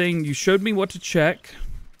got everything. You showed me what to check.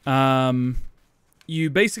 You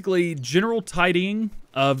basically general tidying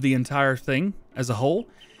of the entire thing as a whole.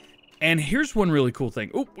 And here's one really cool thing.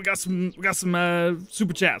 Oh, we got some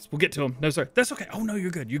super chats. We'll get to them. No, sorry. That's okay. Oh no,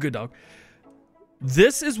 you're good. You're good, dog.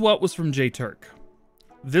 This is what was from J-Turk.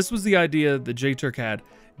 This was the idea that J-Turk had.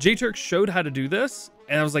 J-Turk showed how to do this,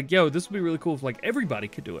 and I was like, yo, this would be really cool if like everybody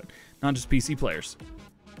could do it, not just PC players.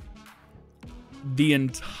 The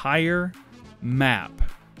entire map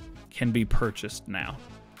can be purchased now.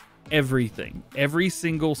 Everything, every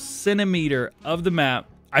single centimeter of the map.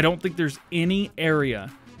 I don't think there's any area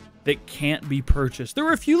that can't be purchased. There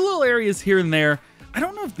were a few little areas here and there. I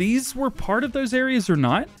don't know if these were part of those areas or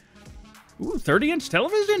not. Ooh, 30-inch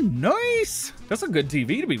television, nice. That's a good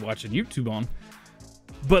TV to be watching YouTube on.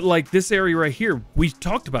 But like this area right here, we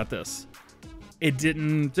talked about this. It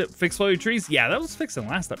didn't fix floating trees. Yeah, that was fixed in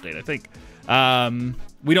the last update, I think.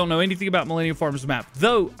 We don't know anything about Millennium Farmers map,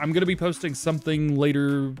 though I'm going to be posting something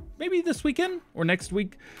later, maybe this weekend or next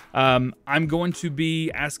week. I'm going to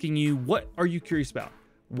be asking you, what are you curious about?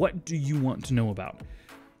 What do you want to know about?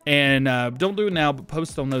 And don't do it now, but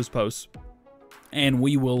post on those posts. And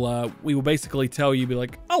we will basically tell you, be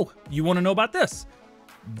like, oh, you want to know about this?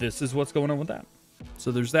 This is what's going on with that.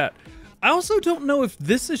 So there's that. I also don't know if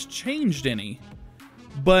this has changed any,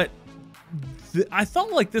 but I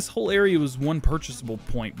felt like this whole area was one purchasable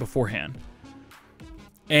point beforehand.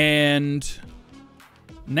 And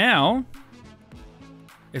now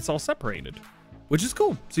it's all separated, which is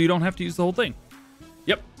cool. So you don't have to use the whole thing.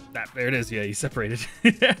 Yep, there it is. Yeah, you separated.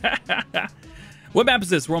 What map is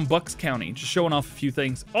this? We're on Bucks County, just showing off a few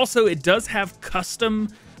things. Also, it does have custom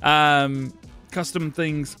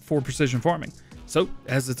things for precision farming. So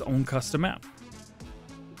it has its own custom map.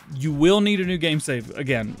 You will need a new game save.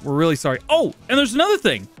 Again, we're really sorry. Oh, and there's another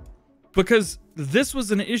thing. Because this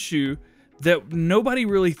was an issue that nobody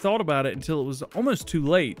really thought about it until it was almost too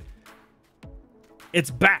late.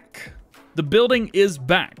 It's back. The building is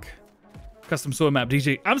back. Custom soil map,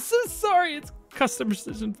 DJ. I'm so sorry. It's custom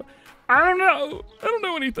precision. I don't know. I don't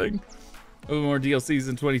know anything. More DLCs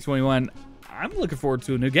in 2021. I'm looking forward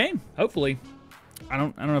to a new game. Hopefully. I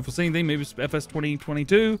don't know if we'll see anything. Maybe it's FS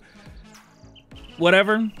 2022.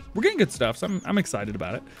 Whatever. We're getting good stuff, so I'm excited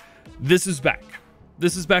about it. This is back.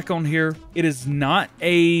 This is back on here. It is not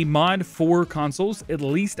a mod for consoles, at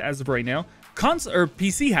least as of right now.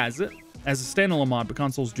 PC has it as a standalone mod, but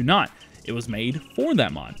consoles do not. It was made for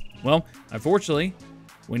that mod. Well, unfortunately,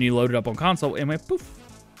 when you load it up on console, it went poof.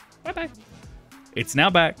 Bye-bye. It's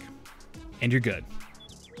now back, and you're good.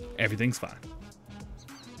 everything's fine.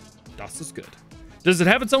 Das is good. Does it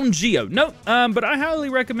have its own geo? No, but I highly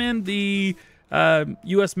recommend the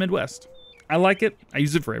US Midwest. I like it. I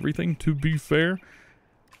use it for everything, to be fair.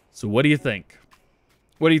 So what do you think?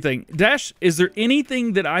 What do you think? Dash, is there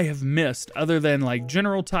anything that I have missed other than like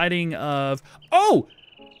general tidying of... Oh,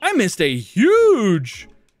 I missed a huge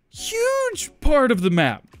part of the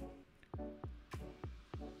map.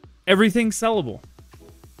 Everything's sellable.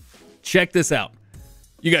 Check this out.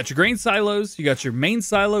 You got your grain silos, you got your main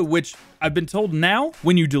silo, which I've been told now,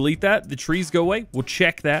 when you delete that, the trees go away. We'll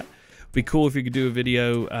check that. It'd be cool if you could do a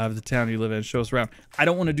video of the town you live in and show us around. I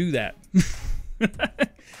don't want to do that.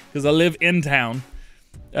 Because I live in town.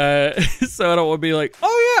 So I don't want to be like,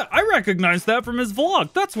 oh yeah, I recognize that from his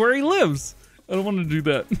vlog. That's where he lives. I don't want to do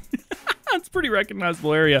that. It's a pretty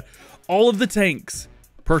recognizable area. All of the tanks,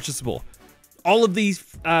 purchasable. All of these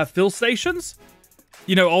fill stations,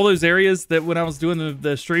 you know, all those areas that when I was doing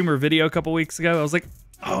the stream or video a couple weeks ago, I was like,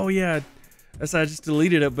 oh yeah, I just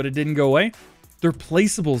deleted it, but it didn't go away. They're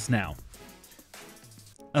placeables now.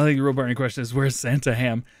 I think the real burning question is, where's Santa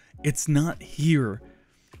Ham? It's not here.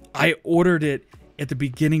 I ordered it at the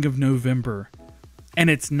beginning of November, and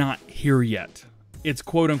it's not here yet. It's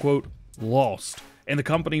quote unquote lost, and the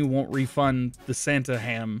company won't refund the Santa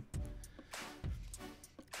Ham.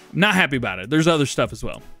 Not happy about it. There's other stuff as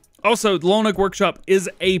well. Also, the Lone Oak Workshop is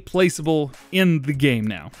a placeable in the game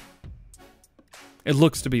now. It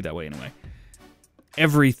looks to be that way anyway.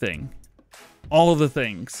 Everything, all of the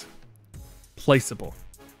things, placeable.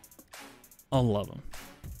 I love them.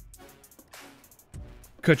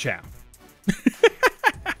 Ka-chow.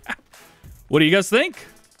 What do you guys think?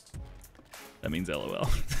 That means LOL.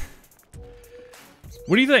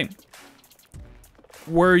 What do you think?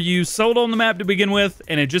 Were you sold on the map to begin with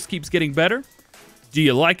and it just keeps getting better? Do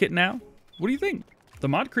you like it now? What do you think? The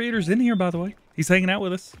mod creator's in here, by the way. He's hanging out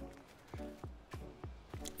with us.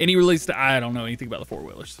 Any release to... I don't know anything about the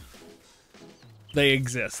four-wheelers. They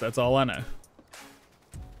exist. That's all I know.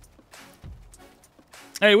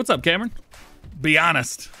 Hey, what's up, Cameron? Be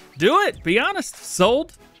honest. Do it. Be honest.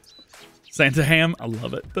 Sold? Santa Ham. I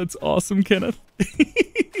love it. That's awesome, Kenneth.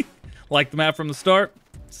 Like the map from the start?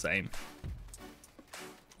 Same.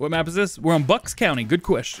 What map is this? We're on Bucks County. Good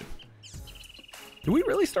question. Did we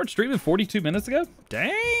really start streaming 42 minutes ago?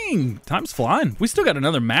 Dang. Time's flying. We still got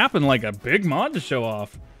another map and like a big mod to show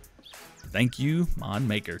off. Thank you, mod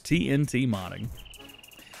maker. TNT modding.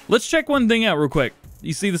 Let's check one thing out real quick.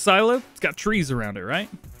 You see the silo? It's got trees around it, right?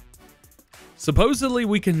 Supposedly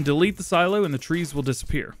we can delete the silo and the trees will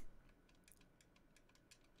disappear.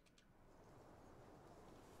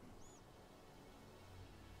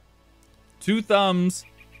 Two thumbs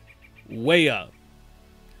way up.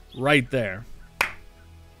 Right there.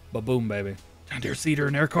 Ba-boom, baby. John Deere Cedar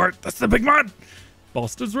and Air Cart. That's the big mod.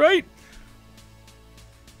 Boston's right.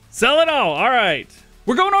 Sell it all. All right.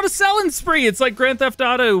 We're going on a selling spree. It's like Grand Theft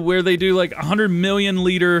Auto where they do like $100 million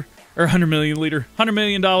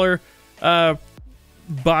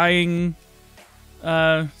buying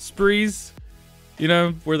sprees. You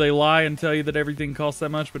know, where they lie and tell you that everything costs that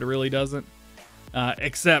much, but it really doesn't.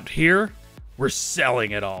 Except here, we're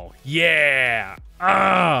selling it all. Yeah.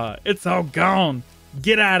 It's all gone.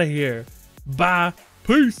 Get out of here. Bye.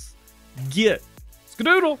 Peace. Get.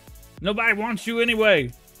 Skadoodle. Nobody wants you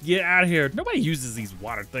anyway. Get out of here. Nobody uses these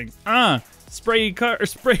water things. Spray your car or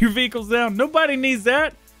spray your vehicles down. Nobody needs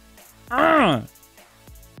that. Cow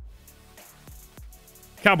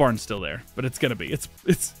barn's still there, but it's gonna be. It's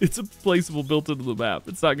a placeable built into the map.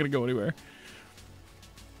 It's not gonna go anywhere.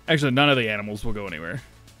 Actually, none of the animals will go anywhere.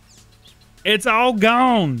 It's all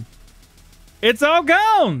gone. It's all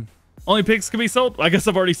gone. Only pigs can be sold. I guess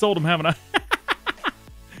I've already sold them, haven't I?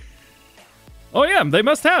 Oh yeah, they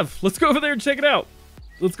must have. Let's go over there and check it out.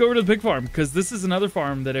 Let's go over to the pig farm, because this is another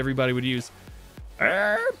farm that everybody would use.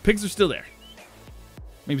 Pigs are still there.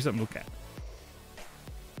 Maybe something to look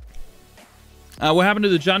at. What happened to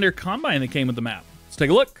the John Deere Combine that came with the map? Let's take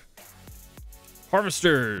a look.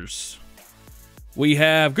 Harvesters. We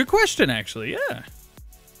have... Good question, actually. Yeah.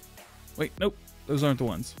 Wait, nope. Those aren't the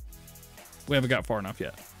ones. We haven't got far enough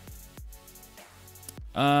yet.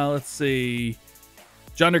 Let's see.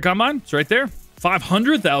 John Deere Combine. It's right there.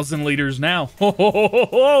 500,000 liters now. Ho, ho, ho, ho,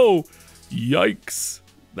 ho. Yikes.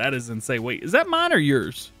 That is insane. Wait, is that mine or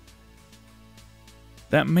yours?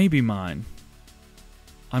 That may be mine.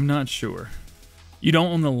 I'm not sure. You don't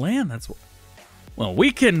own the land. That's what... Well, we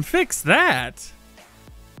can fix that.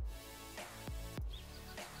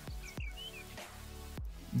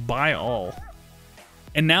 Buy all.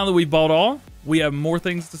 And now that we bought all, we have more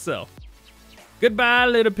things to sell. Goodbye,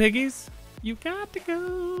 little piggies. You got to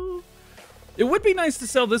go. It would be nice to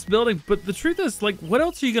sell this building, but the truth is, like, what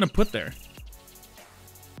else are you going to put there?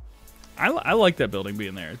 I like that building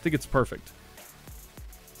being there. I think it's perfect.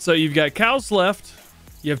 So you've got cows left.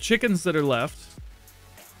 You have chickens that are left.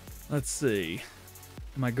 Let's see.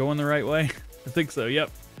 Am I going the right way? I think so,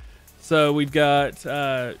 yep. So we've got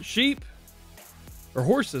sheep, or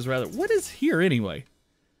horses rather. What is here anyway?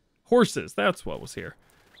 Horses, that's what was here.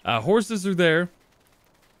 Horses are there.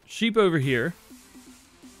 Sheep over here.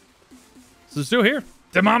 So they're still here.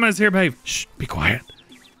 The mama is here, babe. Shh, be quiet.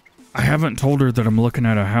 I haven't told her that I'm looking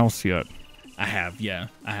at a house yet. I have, yeah,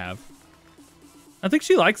 I have. I think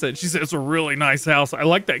she likes it. She said it's a really nice house. I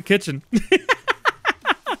like that kitchen.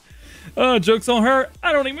 Oh, joke's on her.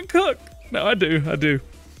 I don't even cook. No, I do.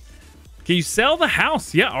 Can you sell the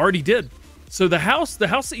house? Yeah, I already did. So the house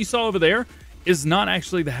that you saw over there is not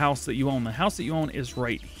actually the house that you own. The house that you own is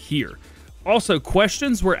right here. Also,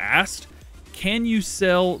 questions were asked. Can you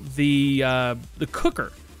sell the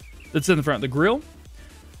cooker that's in the front, the grill?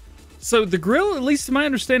 So the grill, at least to my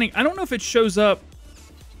understanding, I don't know if it shows up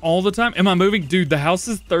all the time. Am I moving? Dude, the house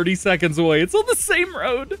is 30 seconds away. It's on the same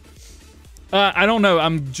road. I don't know.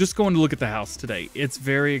 I'm just going to look at the house today. It's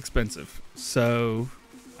very expensive. So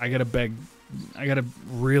I got to beg. I got to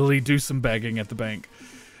really do some begging at the bank.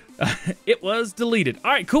 It was deleted.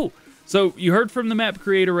 All right, cool. So you heard from the map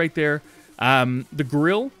creator right there. The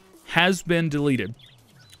grill has been deleted.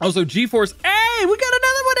 Also, GeForce. Hey, we got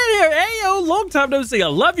another one in here. Hey, yo, long time no see. I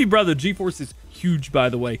love you, brother. GeForce is huge, by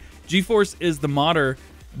the way. GeForce is the modder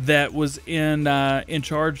that was in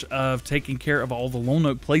charge of taking care of all the Lone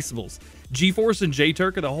Oak placeables. GeForce and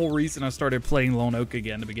JTurk are the whole reason I started playing Lone Oak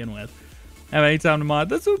again to begin with. Have any time to mod?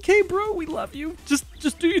 That's okay, bro. We love you. Just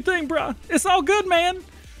do your thing, bro. It's all good, man.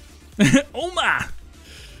 Oh my.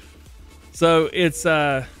 So it's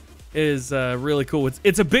really cool.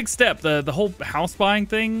 It's a big step. The whole house buying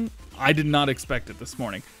thing, I did not expect it this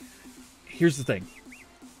morning. Here's the thing.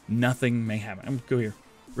 Nothing may happen. I'm gonna go here.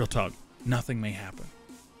 Real talk. Nothing may happen.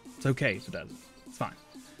 It's okay if it doesn't. It's fine.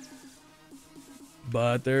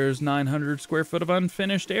 But there's 900 square foot of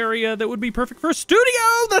unfinished area that would be perfect for a studio.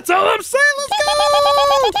 That's all I'm saying.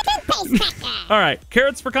 Let's go. All right.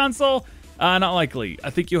 Carrots for console. Not likely.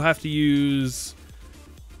 I think you'll have to use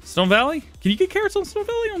Stone Valley. Can you get carrots on Stone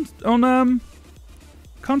Valley on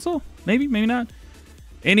console? Maybe, maybe not.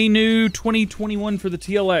 Any new 2021 for the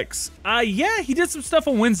TLX? Yeah, he did some stuff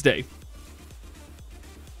on Wednesday.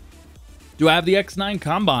 Do I have the X9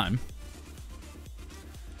 Combine?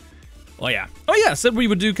 Oh yeah. Oh yeah, said we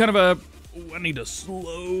would do kind of a... Ooh, I need to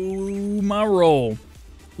slow my roll.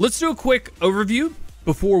 Let's do a quick overview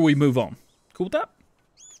before we move on. Cool with that?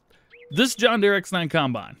 This John Deere X9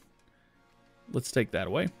 Combine. Let's take that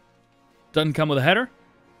away. Doesn't come with a header.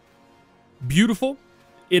 Beautiful.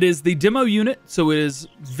 It is the demo unit, so it is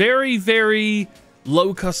very, very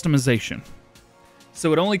low customization.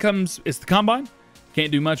 So it only comes... It's the Combine.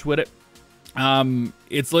 Can't do much with it.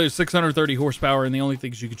 It's literally 630 horsepower, and the only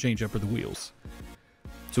things you can change up are the wheels.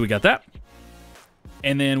 So we got that.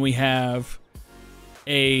 And then we have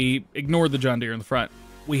ignore the John Deere in the front.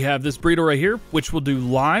 We have this breeder right here, which will do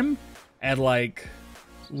lime at like,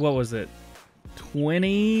 what was it?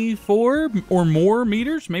 24 or more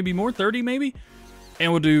meters, maybe more, 30 maybe.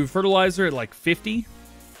 And we'll do fertilizer at like 50,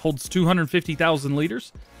 holds 250,000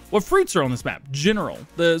 liters. What fruits are on this map? General,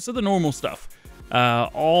 so the normal stuff.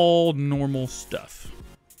 All normal stuff.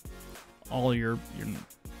 All your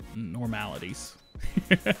normalities,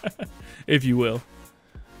 if you will.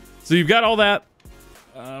 So you've got all that.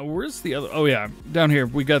 Where's the other? Oh yeah, down here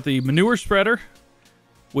we got the manure spreader,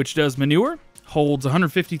 which does manure, holds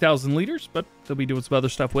 150,000 liters, but they'll be doing some other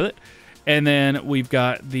stuff with it. And then we've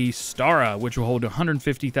got the Stara, which will hold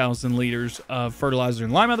 150,000 liters of fertilizer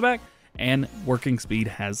and lime on the back, and working speed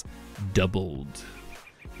has doubled.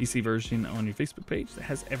 PC version on your Facebook page that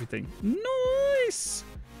has everything. Nice.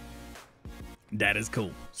 That is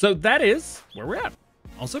cool. So that is where we're at.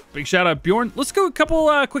 Also, big shout out Bjorn. Let's go a couple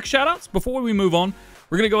quick shout outs before we move on.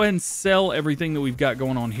 We're going to go ahead and sell everything that we've got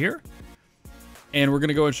going on here. And we're going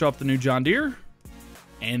to go and show off the new John Deere.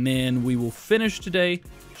 And then we will finish today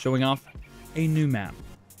showing off a new map,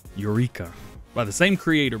 Eureka, by the same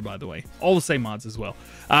creator, by the way. All the same mods as well.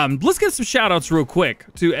 Let's get some shout outs real quick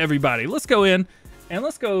to everybody. Let's go in. And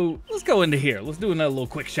let's go into here. Let's do another little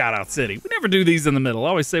quick shout out city. We never do these in the middle. I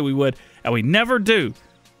always say we would, and we never do.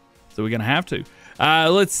 So we're gonna have to.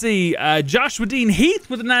 Let's see. Joshua Dean Heath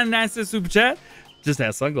with a 99-cent super chat. Just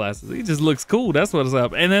has sunglasses. He just looks cool. That's what's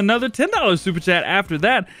up. And then another $10 super chat after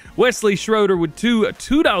that. Wesley Schroeder with two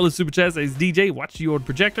 $2 super chats. Says DJ, watch you on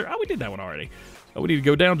projector. Oh, we did that one already. Oh, we need to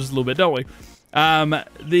go down just a little bit, don't we?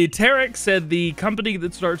 The Tarek said the company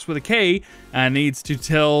that starts with a K needs to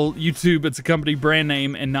tell YouTube it's a company brand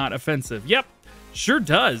name and not offensive. Yep, sure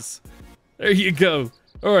does. There you go.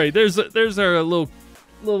 All right, there's our little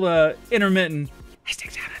intermittent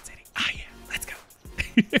hashtag shout out city. Oh yeah, let's go.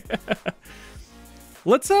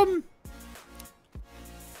 Let's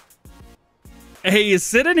Hey, is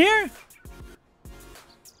Sid in here?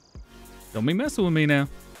 Don't be messing with me now.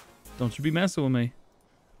 Don't you be messing with me.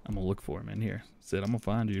 I'm gonna look for him in here. Sid, I'm gonna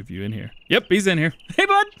find you if you're in here. Yep, he's in here. Hey,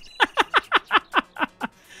 bud.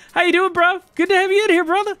 How you doing, bro? Good to have you in here,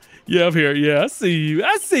 brother. Yeah, I'm here. Yeah, I see you.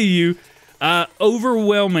 I see you.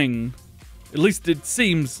 Overwhelming, at least it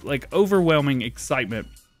seems like overwhelming excitement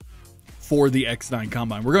for the X9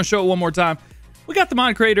 Combine. We're gonna show it one more time. We got the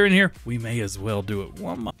mod creator in here. We may as well do it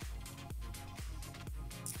one more.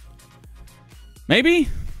 Maybe?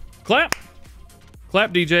 Clap.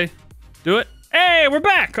 Clap, DJ. Do it. Hey, we're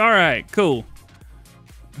back. All right, cool.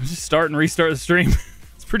 Just start and restart the stream.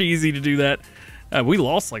 It's pretty easy to do that. We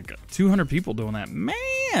lost like 200 people doing that.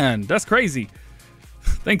 Man, that's crazy.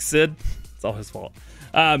 Thanks, Sid. It's all his fault.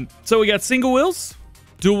 So we got single wheels,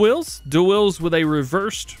 dual wheels with a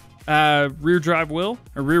reversed rear drive wheel,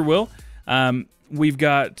 or rear wheel. We've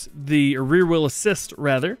got the rear wheel assist,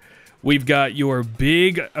 rather. We've got your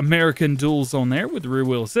big American duals on there with the rear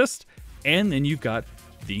wheel assist. And then you've got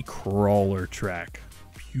the crawler track.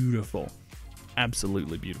 Beautiful.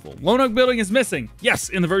 Absolutely beautiful. Lone Oak Building is missing. Yes,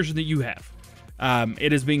 in the version that you have.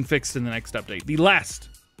 It is being fixed in the next update. The last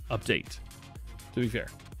update, to be fair.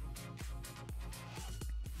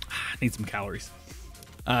 I need some calories.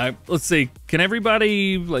 Let's see. Can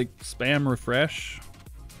everybody, like, spam refresh?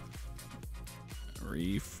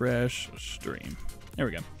 Refresh stream. There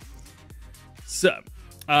we go. So,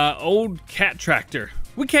 old cat tractor.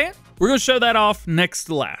 We can't. We're going to show that off next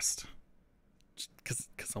to last. Just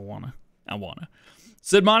because I wanna.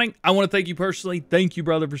 Sid Modding, I want to thank you personally. Thank you,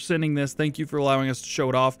 brother, for sending this. Thank you for allowing us to show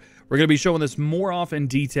it off. We're going to be showing this more off in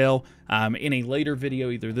detail in a later video,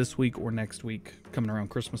 either this week or next week, coming around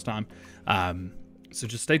Christmas time. So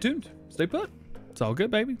just stay tuned. Stay put. It's all good,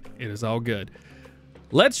 baby. It is all good.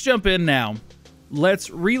 Let's jump in now. Let's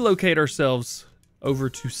relocate ourselves over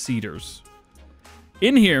to Cedars.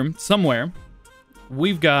 In here, somewhere,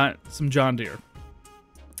 we've got some John Deere.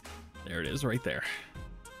 There it is, right there.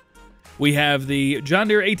 We have the John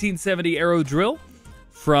Deere 1870 Aero drill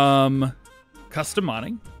from Custom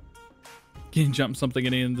Modding. Can you jump something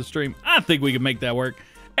in the end of the stream? I think we can make that work.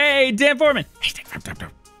 Hey, Dan Foreman.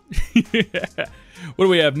 What do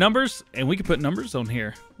we have? Numbers? And we can put numbers on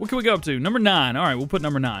here. What can we go up to? Number 9. All right, we'll put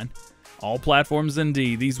number 9. All platforms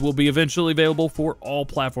indeed. These will be eventually available for all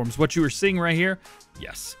platforms. What you are seeing right here,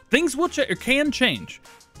 yes. Things will can change.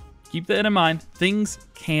 Keep that in mind. Things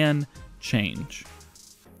can change.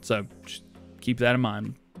 So just keep that in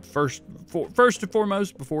mind. First and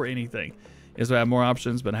foremost, before anything, is to have more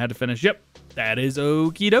options, but I had to finish. Yep, that is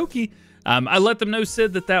okie dokie. I let them know,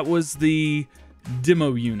 Sid, that was the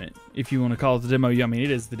demo unit, if you want to call it the demo. I mean,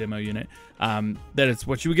 it is the demo unit. That it's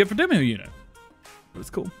what you would get for demo unit. But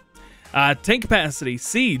it's cool. Tank capacity,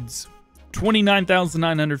 seeds,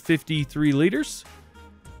 29,953 liters.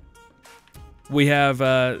 We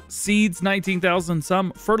have seeds, 19,000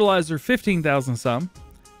 some, fertilizer, 15,000 some,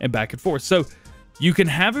 and back and forth. So you can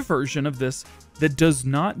have a version of this that does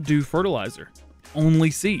not do fertilizer, only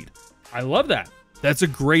seed. I love that. That's a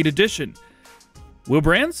great addition. Wheel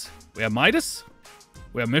brands, we have Midas,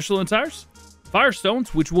 we have Michelin tires,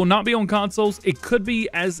 Firestones, which will not be on consoles. It could be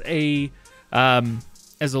as a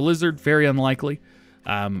Lizard, very unlikely.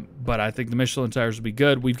 But I think the Michelin tires will be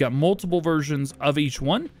good. We've got multiple versions of each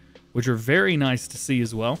one, which are very nice to see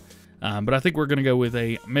as well. But I think we're going to go with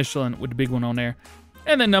a Michelin with the big one on there.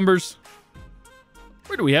 And then numbers.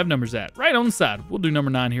 Where do we have numbers at? Right on the side. We'll do number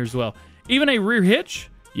 9 here as well. Even a rear hitch?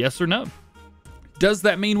 Yes or no? Does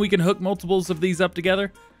that mean we can hook multiples of these up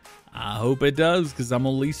together? I hope it does, because I'm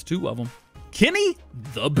going to lease 2 of them. Kenny,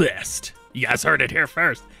 the best. You guys heard it here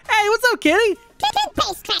first. Hey, what's up, Kenny?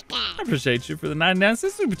 I appreciate you for the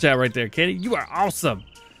 99-cent super chat right there, Kenny. You are awesome.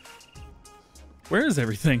 Where is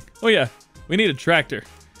everything? Oh, yeah. We need a tractor.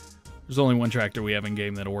 There's only one tractor we have in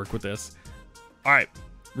game that'll work with this. All right.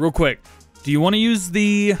 Real quick. Do you want to use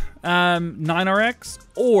the 9RX,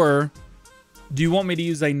 or do you want me to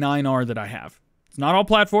use a 9R that I have? It's not all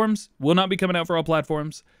platforms. Will not be coming out for all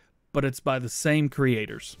platforms, but it's by the same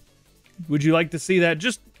creators. Would you like to see that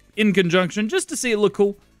just in conjunction, just to see it look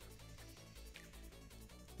cool?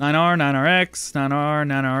 9R, 9RX, 9R,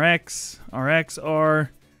 9RX, RXR.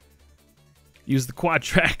 Use the quad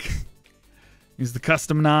track. Use the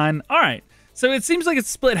custom 9. All right. So it seems like it's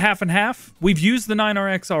split half and half. We've used the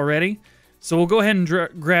 9RX already. So we'll go ahead and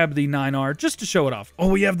grab the 9R just to show it off. Oh,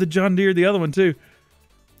 we have the John Deere, the other one too.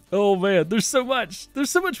 Oh man, there's so much. There's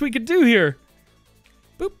so much we could do here.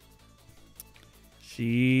 Boop.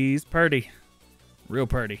 She's purty. Real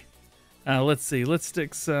purty. Let's see. Let's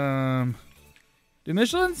stick some... Do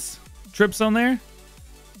Michelin's? Trips on there?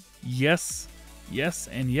 Yes. Yes,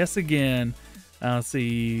 and yes again. Let's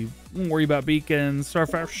see. Won't worry about beacons.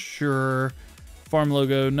 Starfire, sure. Farm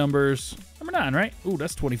logo, numbers. Number 9, right? Ooh,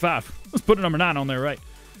 that's 25. Let's put a number 9 on there, right?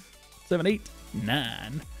 7, 8,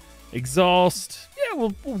 9. Exhaust. Yeah,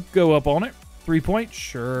 we'll go up on it. 3-point,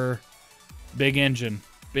 sure. Big engine.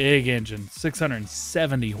 Big engine.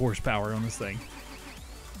 670 horsepower on this thing.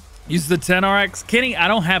 Use the 10RX. Kenny, I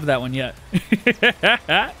don't have that one yet.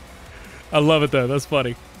 I love it, though. That's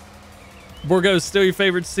funny. Borgo's still your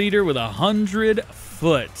favorite cedar with 100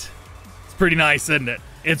 foot. It's pretty nice, isn't it?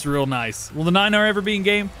 It's real nice. Will the 9R ever be in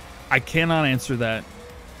game? I cannot answer that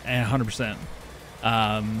 100%.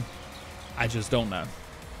 I just don't know.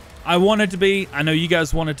 I want it to be. I know you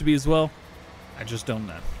guys want it to be as well. I just don't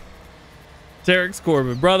know. Tarek's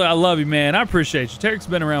Corbin. Brother, I love you, man. I appreciate you. Tarek's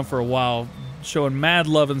been around for a while, showing mad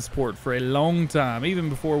love and support for a long time, even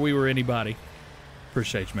before we were anybody.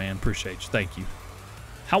 Appreciate you, man. Appreciate you. Thank you.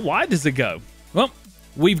 How wide does it go? Well,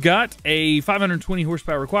 we've got a 520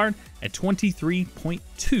 horsepower required at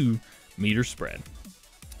 23.2 meter spread.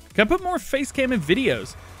 Can I put more face cam in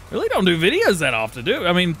videos? Really don't do videos that often, do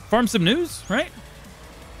I? mean, farm some news, right?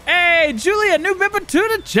 Hey, Julia, new member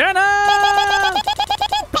to the channel!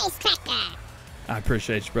 I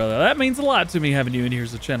appreciate you, brother. That means a lot to me having you in here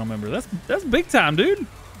as a channel member. That's big time, dude.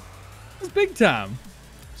 That's big time.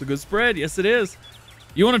 It's a good spread. Yes, it is.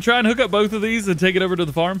 You want to try and hook up both of these and take it over to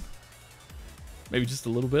the farm? Maybe just a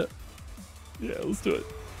little bit. Yeah, let's do it.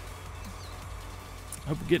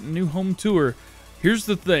 Hope we're getting a new home tour. Here's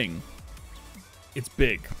the thing. It's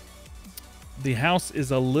big. The house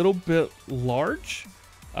is a little bit large.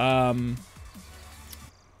 I can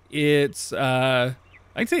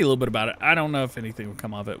tell you a little bit about it. I don't know if anything will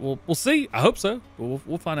come of it. We'll see. I hope so. But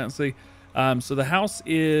we'll find out and see. So the house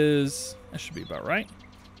is... That should be about right.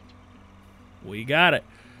 We got it.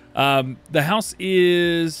 The house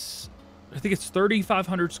is... I think it's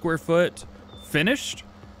 3,500 square foot finished.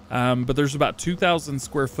 But there's about 2,000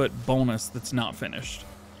 square foot bonus that's not finished.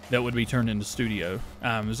 That would be turned into studio.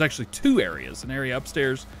 There's actually 2 areas. An area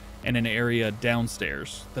upstairs and an area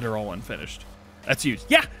downstairs that are all unfinished. That's huge.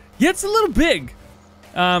 Yeah, it's a little big.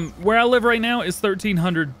 Where I live right now is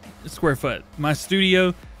 1,300 square foot. My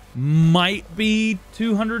studio might be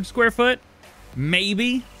 200 square foot.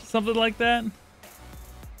 Maybe. Something like that.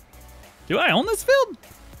 Do I own this field?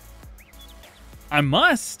 I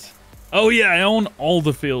must. Oh yeah, I own all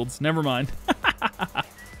the fields. Never mind.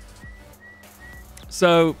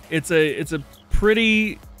 So it's a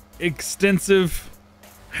pretty extensive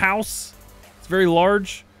house. It's very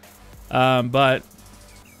large. But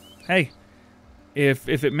hey, if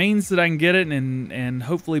it means that I can get it and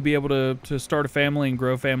hopefully be able to start a family and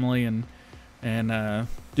grow a family and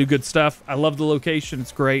do good stuff. I love the location.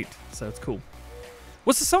 It's great. So it's cool.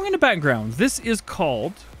 What's the song in the background? This is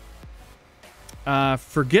called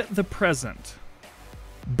Forget the Present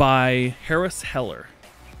by Harris Heller.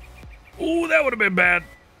 Oh, that would have been bad.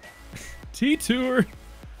 T-Tour.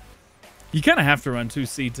 You kind of have to run 2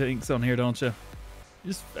 seed tanks on here, don't you?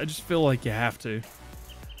 I just feel like you have to.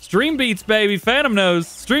 Stream Beats, baby. Phantom knows.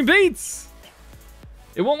 Stream Beats.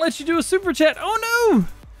 It won't let you do a super chat. Oh, no.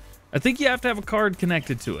 I think you have to have a card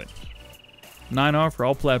connected to it. 9R for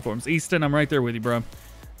all platforms. Easton, I'm right there with you, bro.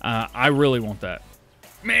 I really want that.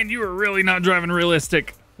 Man, you are really not driving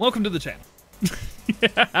realistic. Welcome to the channel.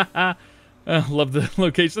 Yeah. Love the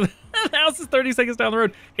location. The house is 30 seconds down the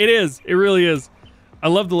road. It is. It really is. I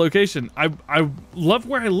love the location. I love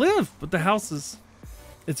where I live, but the house is...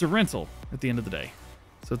 It's a rental at the end of the day.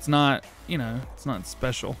 So it's not, you know, it's not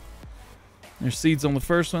special. There's seeds on the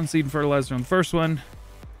first one. Seed and fertilizer on the first one.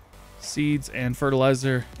 Seeds and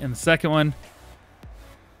fertilizer in the second one.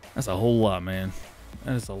 That's a whole lot, man.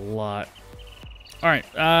 That is a lot. All right,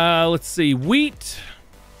 let's see. Wheat,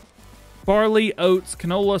 barley, oats,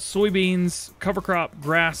 canola, soybeans, cover crop,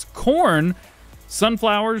 grass, corn,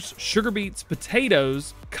 sunflowers, sugar beets,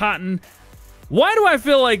 potatoes, cotton. Why do I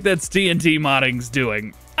feel like that's TNT modding's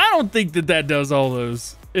doing? I don't think that does all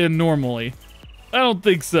those normally. I don't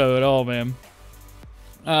think so at all, man.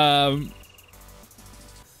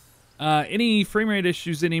 Any frame rate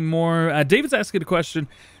issues anymore? David's asking a question.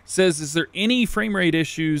 Says, is there any frame rate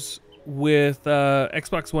issues with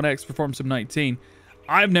Xbox One X Performance of 19?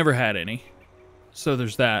 I've never had any. So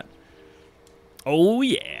there's that. Oh,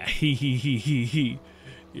 yeah.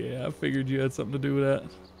 Yeah, I figured you had something to do with that.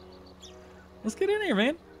 Let's get in here,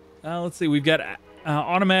 man. Let's see. We've got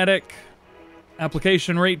automatic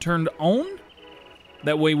application rate turned on.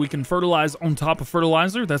 That way we can fertilize on top of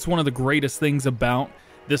fertilizer. That's one of the greatest things about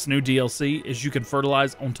this new DLC is you can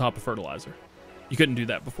fertilize on top of fertilizer. You couldn't do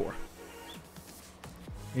that before.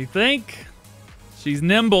 You think? She's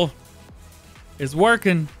nimble. It's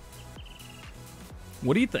working.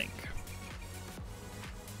 What do you think?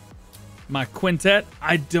 My quintet,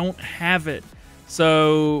 I don't have it.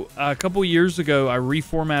 So a couple years ago, I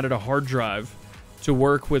reformatted a hard drive to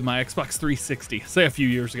work with my Xbox 360. Say a few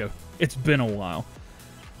years ago. It's been a while.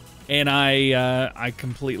 And I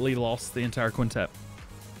completely lost the entire quintet.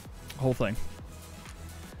 Whole thing.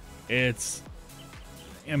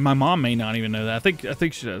 And my mom may not even know that. I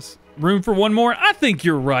think she does. Room for one more? I think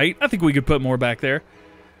you're right. I think we could put more back there.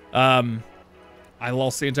 I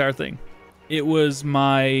lost the entire thing. It was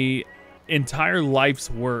my entire life's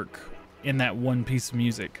work in that one piece of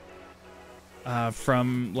music.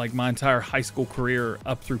 From like my entire high school career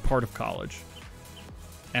up through part of college.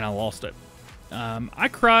 And I lost it. I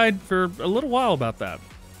cried for a little while about that.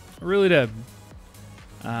 I really did.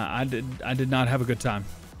 I did not have a good time.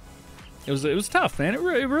 It was tough, man. It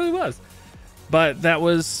really was. But that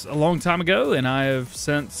was a long time ago, and I have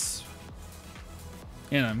since,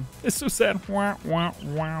 you know, it's so sad. But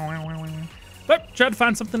tried to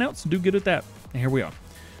find something else and do good at that. And here we are.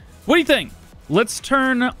 What do you think? Let's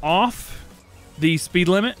turn off the speed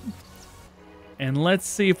limit, and let's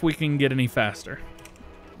see if we can get any faster.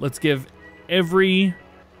 Let's give everything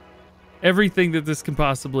that this can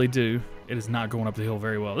possibly do. It is not going up the hill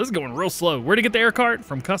very well. This is going real slow. Where'd you get the air cart?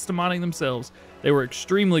 From Custom Modding themselves. They were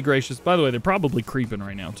extremely gracious. By the way, they're probably creeping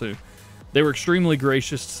right now, too. They were extremely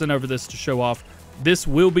gracious to send over this to show off. This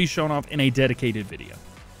will be shown off in a dedicated video.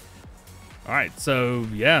 All right, so,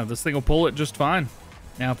 yeah, this thing will pull it just fine.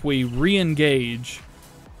 Now, if we re-engage,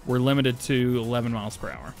 we're limited to 11 miles per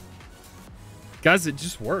hour. Guys, it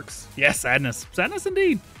just works. Yeah, sadness. Sadness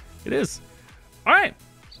indeed. It is. All right.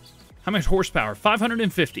 How much horsepower?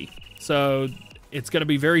 550. So it's going to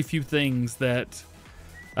be very few things that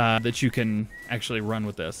that you can actually run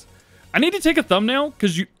with this. I need to take a thumbnail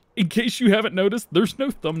because in case you haven't noticed, there's no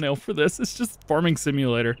thumbnail for this. It's just Farming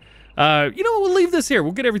Simulator. You know what? We'll leave this here.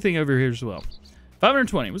 We'll get everything over here as well.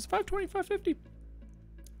 520. Was it 520? 550?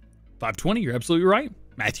 520. You're absolutely right.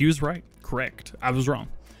 Matthew's right. Correct. I was wrong.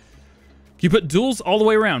 Can you put duals all the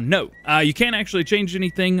way around? No. You can't actually change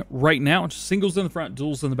anything right now. It's singles in the front,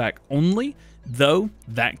 duals in the back only. Though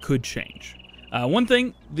that could change. One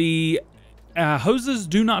thing, the hoses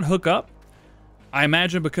do not hook up. I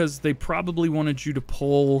imagine because they probably wanted you to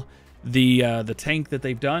pull the tank that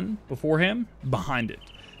they've done beforehand behind it.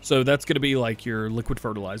 So that's going to be like your liquid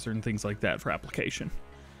fertilizer and things like that for application.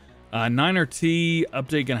 9RT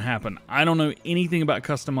update going to happen. I don't know anything about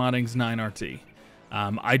Custom Modding's 9RT.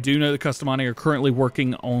 I do know that Custom Modding are currently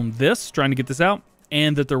working on this, trying to get this out,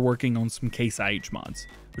 and that they're working on some Case IH mods,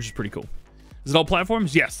 which is pretty cool. Is it all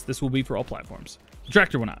platforms? Yes, this will be for all platforms. The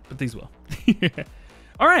tractor will not, but these will.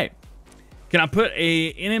 All right. Can I put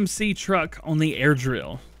a NMC truck on the air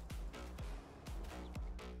drill?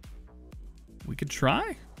 We could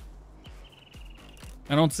try.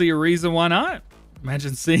 I don't see a reason why not.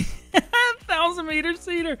 Imagine seeing 1,000-meter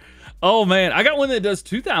seater. Oh, man. I got one that does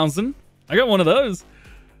 2,000. I got one of those.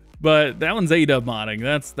 But that one's ADub modding.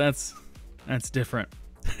 That's different.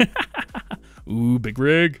 Ooh, big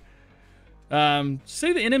rig.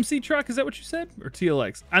 Say the NMC truck, is that what you said? Or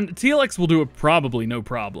TLX? TLX will do it probably no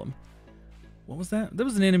problem. What was that? That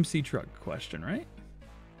was an NMC truck question, right?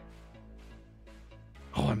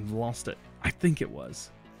 Oh, I lost it. I think it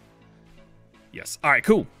was. Yes. All right,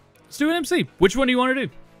 cool. Let's do an NMC. Which one do you want to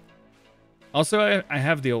do? Also, I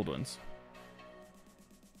have the old ones.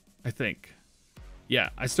 I think. Yeah,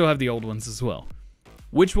 I still have the old ones as well.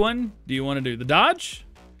 Which one do you want to do? The Dodge?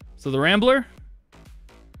 So the Rambler?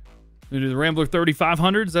 We do the Rambler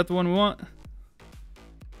 3500. Is that the one we want?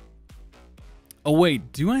 Oh,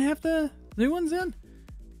 wait. Do I have the new ones in?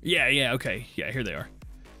 Yeah, okay. Yeah, here they are.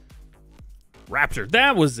 Raptor.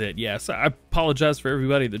 That was it. Yes, I apologize for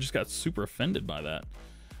everybody that just got super offended by that.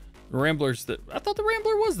 The Ramblers that... I thought the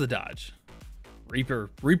Rambler was the Dodge.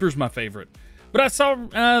 Reaper's my favorite. But I saw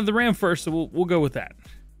the Ram first, so we'll go with that.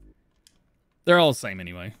 They're all the same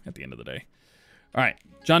anyway, at the end of the day. All right.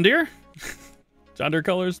 John Deere? John Deere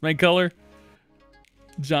colors, make color.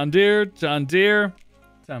 John Deere.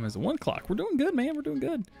 Time is 1 o'clock. We're doing good, man. We're doing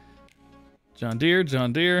good. John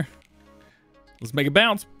Deere. Let's make it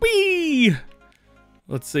bounce. Whee!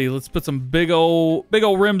 Let's see. Let's put some big old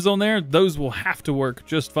rims on there. Those will have to work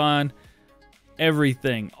just fine.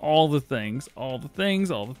 Everything, all the things.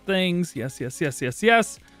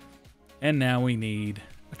 Yes. And now we need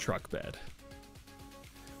a truck bed.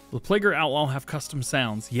 Will the Plaguer Outlaw have custom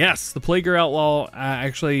sounds? Yes, the Plaguer Outlaw,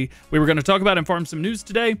 actually, we were going to talk about in Farm Sim News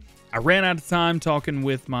today. I ran out of time talking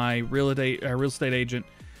with my real estate agent,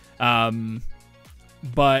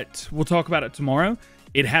 but we'll talk about it tomorrow.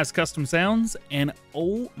 It has custom sounds, and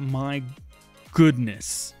oh my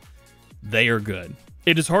goodness, they are good.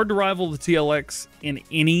 It is hard to rival the TLX in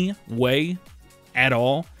any way at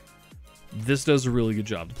all. This does a really good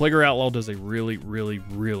job. The Plaguer Outlaw does a really, really,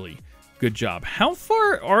 really good job. How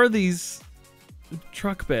far are these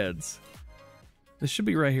truck beds? This should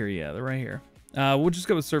be right here. Yeah, they're right here. We'll just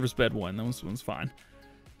go with service bed 1. This one's fine.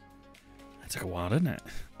 That took a while, didn't it?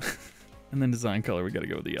 And then design color, we got to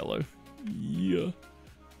go with the yellow. Yeah.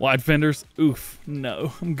 Wide fenders. Oof.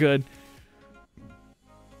 No, I'm good.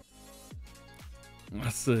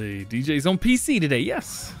 Let's see. DJ's on PC today.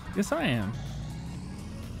 Yes. Yes, I am.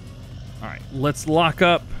 All right. Let's lock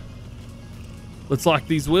up. Let's lock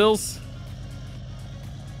these wheels.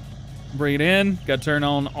 Bring it in. Got to turn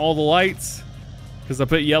on all the lights because I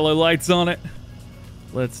put yellow lights on it.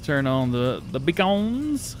 Let's turn on the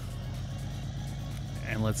beacons.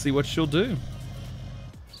 And let's see what she'll do.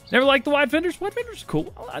 Never liked the wide fenders. Wide fenders are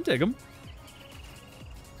cool. I dig them.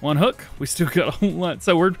 One hook. We still got a whole lot.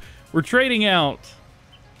 So we're trading out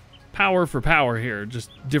power for power here.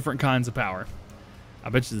 Just different kinds of power. I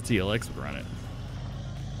bet you the TLX would run it.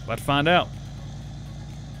 About to find out.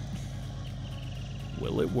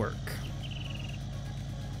 Will it work?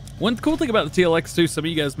 One cool thing about the TLX too, some of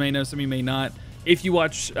you guys may know, some of you may not. If you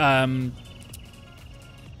watch, oh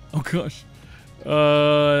gosh,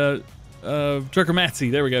 Trucker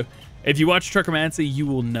Matsy, there we go. If you watch Trucker Matsy, you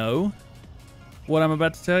will know what I'm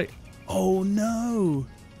about to tell you. Oh no.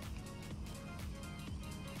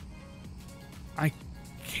 I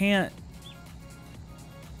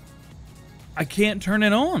can't turn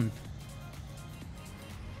it on.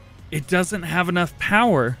 It doesn't have enough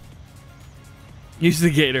power. Use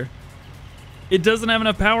the gator. It doesn't have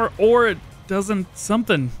enough power, or it doesn't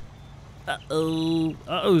something. Uh-oh.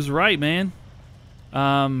 Uh-oh's right, man.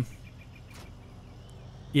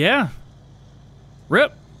 Yeah.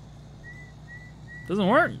 Rip. Doesn't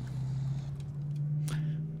work.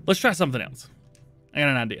 Let's try something else. I got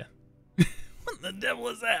an idea. What the devil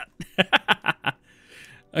is that?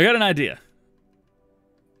 I got an idea.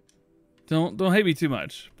 Don't hate me too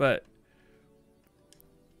much, but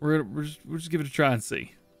we'll just give it a try and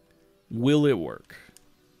see. Will it work?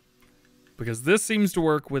 Because this seems to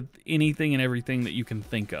work with anything and everything that you can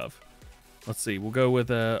think of. Let's see. We'll go with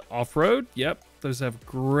off-road. Yep, those have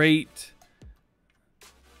great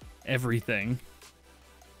everything.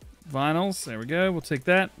 Vinyls. There we go. We'll take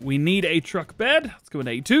that. We need a truck bed. Let's go with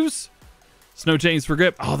A2s. Snow chains for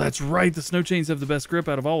grip. Oh, that's right. The snow chains have the best grip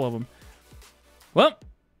out of all of them. Well,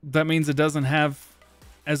 that means it doesn't have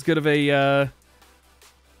as good of a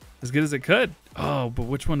as good as it could. Oh, but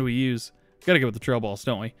which one do we use? Gotta go with the trail balls,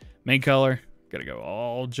 don't we? Main color. Gotta go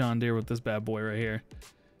all John Deere with this bad boy right here.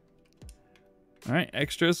 All right,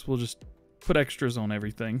 extras. We'll just put extras on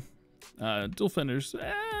everything. Dual fenders.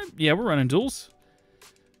 Yeah, we're running duals.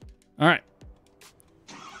 All right.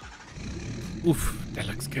 Oof, that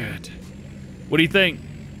looks good. What do you think?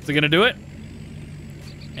 Is it gonna do it?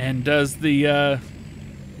 And does the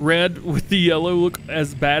red with the yellow look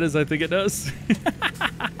as bad as I think it does?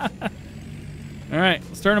 All right,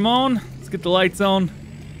 let's turn them on. Let's get the lights on.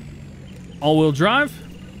 All-wheel drive.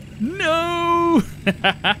 No!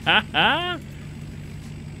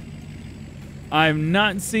 I've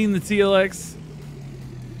not seen the TLX.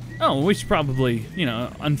 Oh, we should probably, you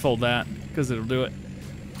know, unfold that because it'll do it.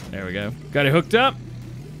 There we go. Got it hooked up.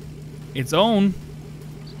 It's on.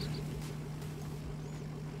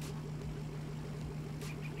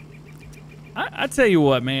 I tell you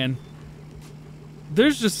what, man.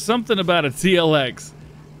 There's just something about a TLX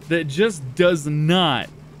that just does not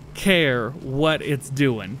care what it's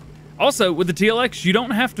doing. Also, with the TLX, you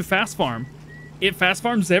don't have to fast farm. It fast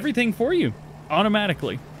farms everything for you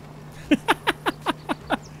automatically.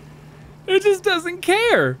 It just doesn't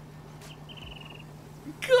care.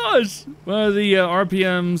 Gosh. Well, the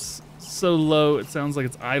RPM's so low, it sounds like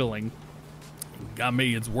it's idling. Got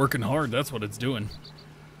me, it's working hard. That's what it's doing.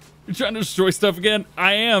 You're trying to destroy stuff again?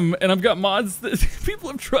 I am, and I've got mods that people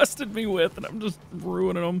have trusted me with, and I'm just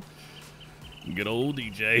ruining them. Good old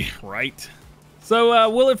DJ, right? So,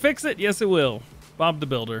 will it fix it? Yes, it will. Bob the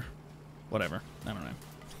Builder. Whatever. I don't know.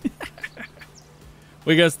 What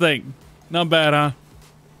do you guys think? Not bad, huh?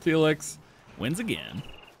 TLX wins again.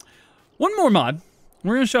 One more mod.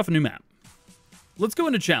 We're going to show off a new map. Let's go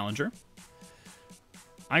into Challenger.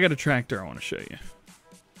 I got a tractor I want to show you.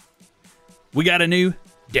 We got a new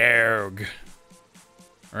Derg.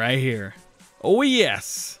 Right here. Oh,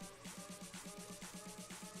 yes.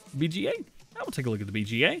 BGA. I will take a look at the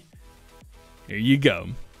BGA. Here you go.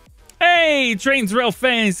 Hey, Trains Rail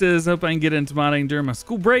Fan says, hope I can get into modding during my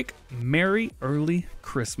school break. Merry early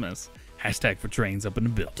Christmas. Hashtag for Trains up in the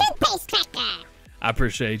building. Toothpaste tractor. I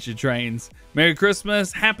appreciate you, Trains. Merry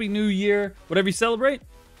Christmas, Happy New Year, whatever you celebrate.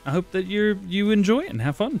 I hope that you enjoy it and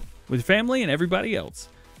have fun with your family and everybody else.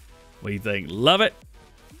 What do you think? Love it?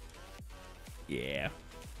 Yeah.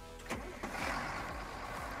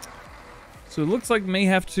 So it looks like may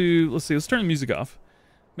have to, let's see, let's turn the music off.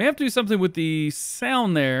 May have to do something with the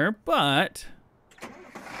sound there, but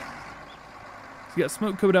you got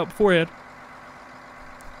smoke coming out forehead.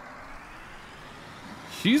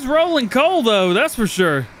 She's rolling coal though, that's for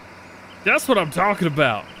sure. That's what I'm talking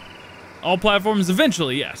about. All platforms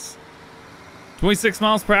eventually, yes. 26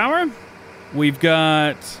 miles per hour. We've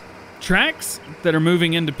got tracks that are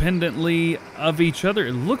moving independently of each other,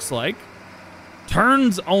 it looks like.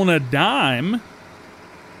 Turns on a dime.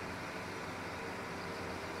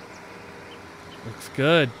 Looks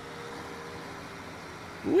good.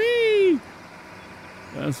 Whee!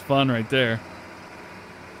 That's fun right there.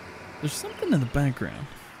 There's something in the background.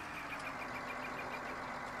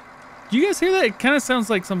 Do you guys hear that? It kind of sounds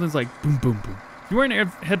like something's like boom, boom, boom. If you're wearing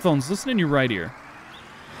headphones, listen in your right ear.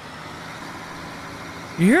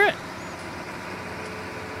 You hear it?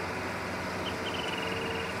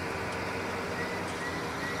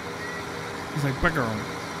 It's like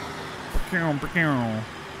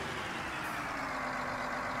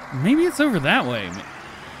maybe it's over that way.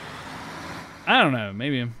 I don't know.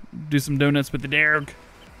 Maybe do some donuts with the derg.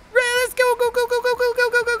 Let's go, go, go, go, go, go, go,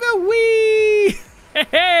 go, go, go. Wee!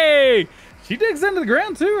 Hey! She digs into the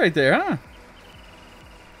ground too right there, huh?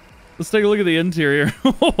 Let's take a look at the interior.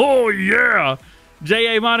 Oh, yeah!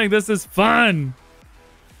 JA modding, this is fun.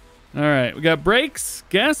 All right, we got brakes,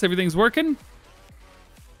 gas, everything's working.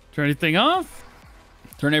 Turn anything off.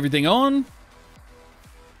 Turn everything on.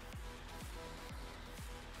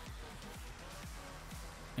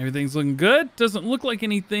 Everything's looking good. Doesn't look like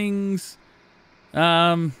anything's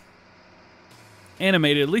animated,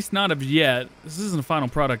 at least not of yet. This isn't a final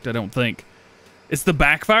product, I don't think. It's the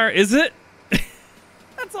backfire, is it?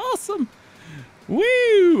 That's awesome. Woo!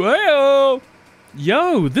 Hey-oh.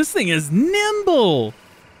 Yo, this thing is nimble.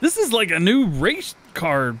 This is like a new race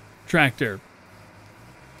car tractor.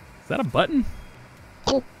 Is that a button?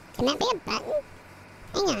 Can that be a button?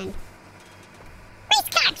 Hang on. Race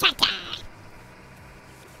car tractor.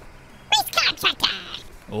 Race car tractor.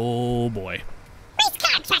 Oh boy. Race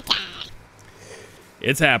car tractor.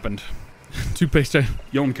 It's happened. Toothpaste.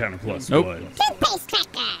 Yon kind of plus Nope. one. Toothpaste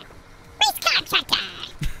tractor. Race car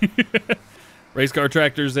tractor. Race car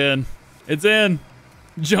tractor's in. It's in.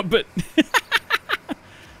 Jump it.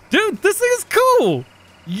 Dude, this thing is cool.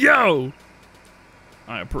 Yo.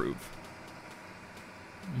 I approve.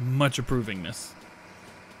 Much approvingness.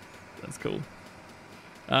 That's cool.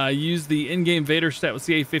 Use the in-game Vader stat with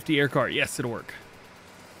CA50 air car. Yes, it'll work.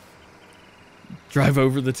 Drive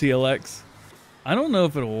over the TLX. I don't know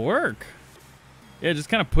if it'll work. Yeah, it just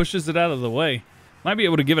kind of pushes it out of the way. Might be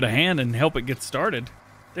able to give it a hand and help it get started.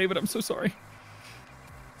 David, I'm so sorry.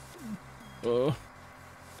 Oh.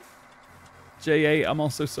 JA, I'm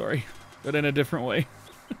also sorry, but in a different way.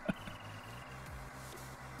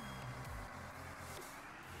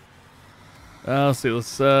 Let's see,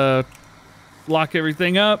 let's lock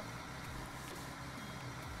everything up.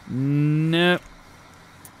 Nope.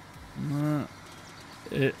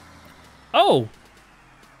 Oh!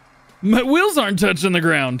 My wheels aren't touching the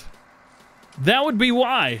ground. That would be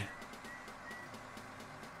why.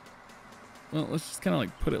 Well, let's just kind of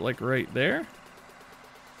like put it like right there.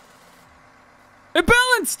 It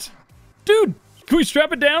balanced! Dude, can we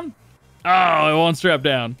strap it down? Oh, it won't strap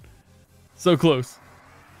down. So close.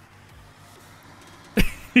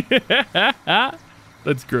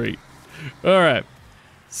 That's great. All right.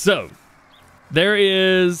 So, there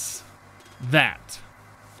is that.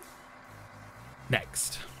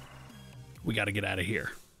 Next, we got to get out of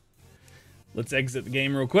here. Let's exit the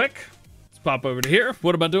game real quick. Let's pop over to here.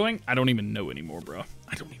 What am I doing? I don't even know anymore, bro.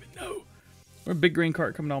 I don't even know. Or a big green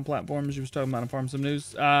cart coming on platforms. You was talking about on Farm Some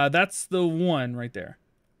News. That's the one right there.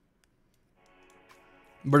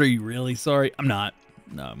 But are you really sorry? I'm not.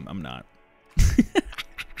 No, I'm not.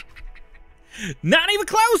 Not even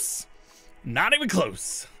close. Not even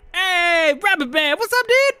close. Hey, Rabbit Man, what's up,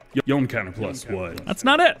 dude? Yon kind of plus one. That's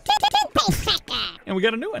not it. Toothpaste tractor. And we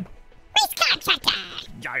got a new one. Race car tractor.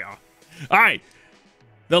 Yeah. All right.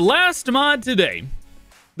 The last mod today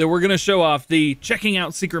that we're going to show off, the checking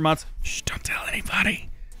out secret mods. Shh, don't tell anybody.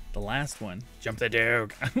 The last one. Jump the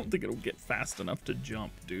dog. I don't think it'll get fast enough to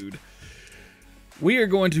jump, dude. We are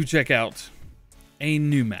going to check out a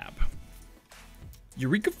new map.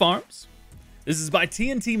 Eureka Farms. This is by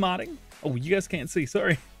TNT Modding. Oh, you guys can't see.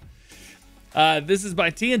 Sorry. This is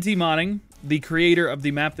by TNT Modding, the creator of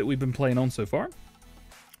the map that we've been playing on so far.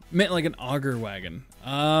 Meant like an auger wagon.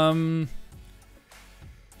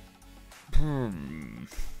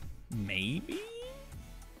 Maybe?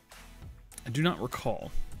 I do not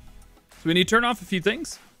recall. So we need to turn off a few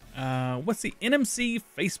things. What's the NMC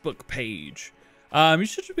Facebook page? You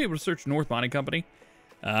should be able to search North Modding Company.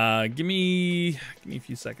 Give me a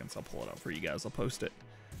few seconds. I'll pull it up for you guys. I'll post it.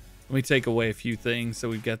 Let me take away a few things. So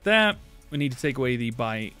we've got that. We need to take away the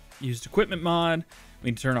buy used equipment mod.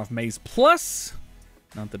 We need to turn off Maze Plus.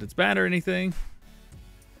 Not that it's bad or anything.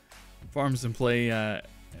 Farms and Play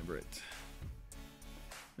Everett.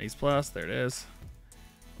 Maze Plus, there it is.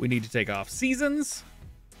 We need to take off Seasons.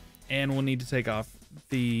 And we'll need to take off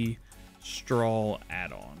the Straw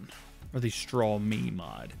add-on. Or the Straw Me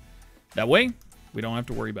mod. That way, we don't have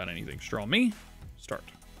to worry about anything. Straw Me, start.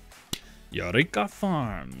 Eureka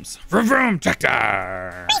Farms. Vroom vroom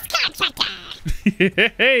tractor.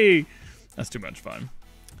 Hey, that's too much fun.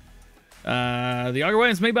 The auger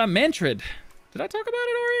wagon is made by Mantrid. Did I talk about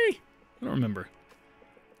it already? I don't remember.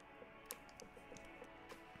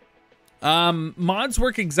 Mods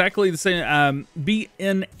work exactly the same.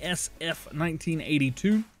 BNSF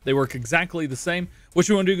 1982. They work exactly the same. What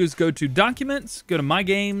you want to do is go to Documents, go to My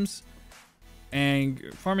Games, and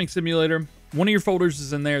Farming Simulator. One of your folders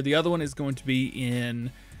is in there. The other one is going to be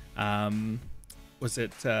in, was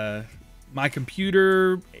it My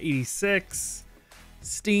Computer 86,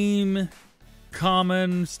 Steam,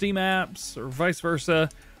 Common, Steam Apps, or vice versa,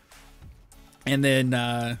 and then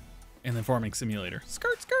Farming Simulator.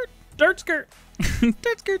 Skirt, skirt, dirt, skirt,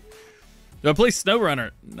 dirt, skirt. Do I play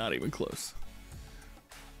SnowRunner? Not even close.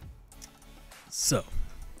 So,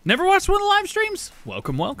 never watched one of the live streams?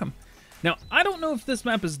 Welcome, welcome. Now, I don't know if this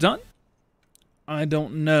map is done. I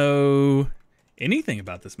don't know anything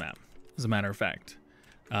about this map, as a matter of fact.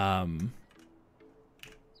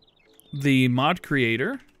 The mod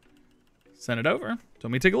creator sent it over.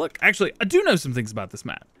 Told me to take a look. Actually, I do know some things about this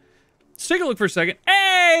map. Let's take a look for a second.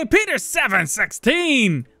 Hey,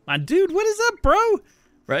 Peter716! My dude, what is up, bro?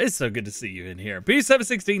 Right, it's so good to see you in here.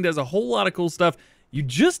 Peter716 does a whole lot of cool stuff. You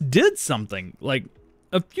just did something, like,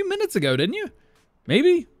 a few minutes ago, didn't you?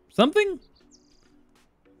 Maybe? Something?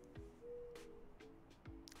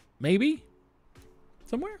 Maybe?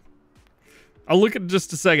 Somewhere? I'll look at it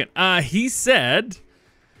just a second. He said,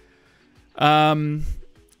 cleaned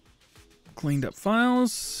up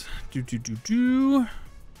files. Anything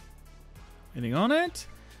on it?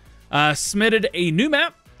 Submitted a new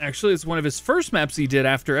map. Actually, it's one of his first maps he did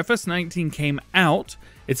after FS19 came out.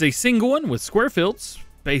 It's a single one with square fields.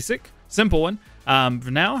 Basic. Simple one.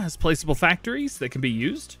 For now, has placeable factories that can be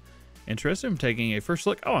used. Interesting. I'm taking a first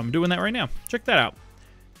look. Oh, I'm doing that right now. Check that out.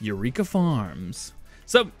 Eureka Farms.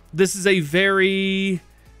 So, this is a very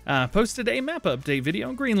posted a map update video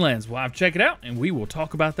on Greenlands. Well, I'll check it out, and we will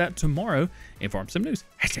talk about that tomorrow in Farm Sim News.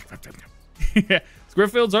 Square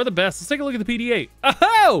fields are the best. Let's take a look at the PD8.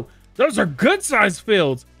 Oh, those are good sized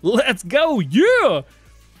fields. Let's go. Yeah.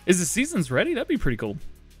 Is the seasons ready? That'd be pretty cool.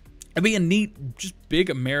 That'd be a neat, just big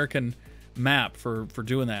American map for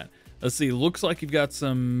doing that. Let's see. Looks like you've got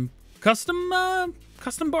some custom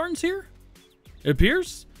barns here. It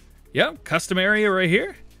appears. Yep. Custom area right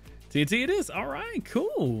here. TNT it is. All right.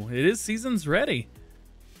 Cool. It is seasons ready.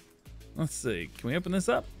 Let's see. Can we open this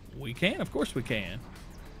up? We can. Of course we can.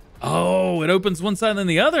 Oh, it opens one side than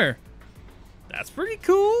the other. That's pretty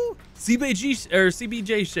cool.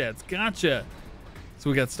 CBJ sheds. Gotcha. So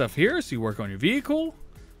we got stuff here. So you work on your vehicle.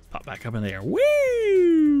 Pop back up in the air.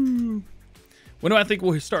 Woo! When do I think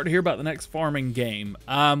we'll start to hear about the next farming game?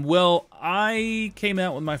 Well, I came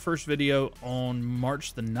out with my first video on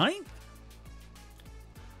March the 9th.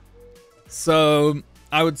 So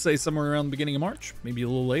I would say somewhere around the beginning of March, maybe a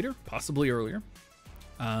little later, possibly earlier.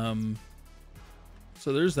 So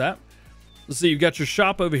there's that. Let's see, you've got your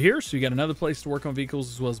shop over here. So you got another place to work on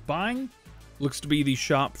vehicles as well as buying. Looks to be the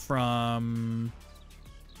shop from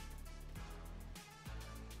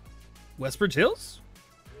Westbridge Hills?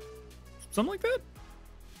 Something like that?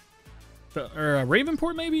 Or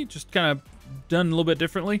Ravenport, maybe? Just kind of done a little bit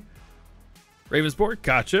differently. Ravensport,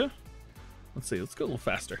 gotcha. Let's see, let's go a little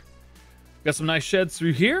faster. Got some nice sheds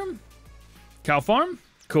through here. Cow farm,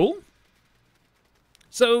 cool.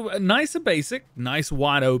 So, nice and basic, nice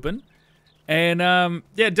wide open. And,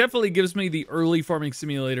 yeah, it definitely gives me the early Farming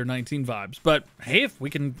Simulator 19 vibes. But, hey, if we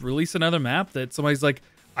can release another map that somebody's like,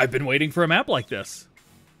 I've been waiting for a map like this.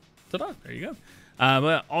 Ta-da, there you go.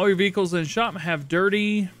 But all your vehicles in the shop have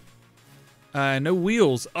dirty, no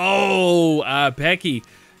wheels. Oh, Becky,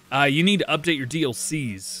 you need to update your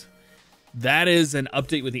DLCs. That is an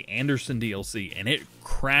update with the Anderson DLC, and it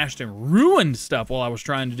crashed and ruined stuff while I was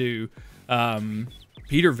trying to do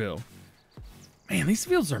Peterville. Man, these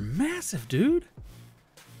fields are massive, dude.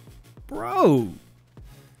 Bro.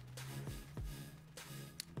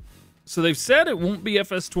 So they've said it won't be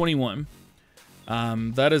FS21.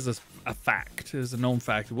 That is a fact. It is a known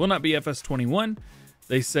fact. It will not be FS21.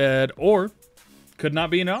 They said, or could not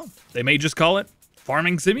be at all. They may just call it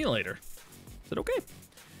Farming Simulator. I said, okay.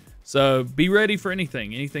 So be ready for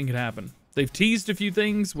anything. Anything could happen. They've teased a few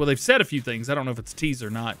things. Well, they've said a few things. I don't know if it's teased or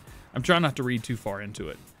not. I'm trying not to read too far into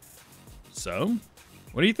it. So,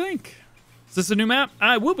 what do you think? Is this a new map?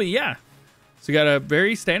 It will be, yeah. So you got a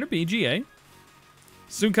very standard BGA.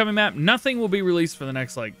 Soon coming map. Nothing will be released for the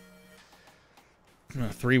next, like,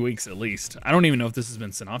 3 weeks at least. I don't even know if this has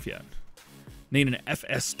been sent off yet. Need an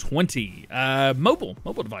FS20.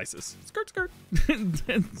 Mobile devices. Skirt, skirt.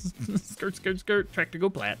 Skirt, skirt, skirt. Track to go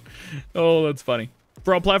plat. Oh, that's funny.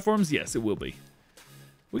 For all platforms, yes, it will be.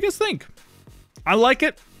 What do you guys think? I like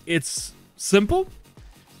it. It's simple.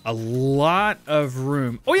 A lot of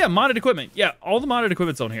room. Oh, yeah, modded equipment. Yeah, all the modded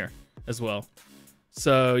equipment's on here as well.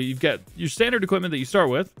 So you've got your standard equipment that you start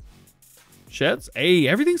with. Sheds. Hey,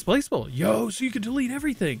 everything's placeable. Yo, so you can delete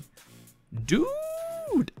everything. Dude.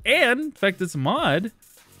 And in fact, it's a mod.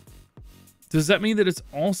 Does that mean that it's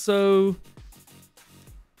also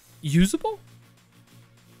usable?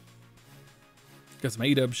 Got some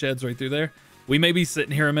A-dub sheds right through there. We may be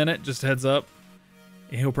sitting here a minute, just heads up.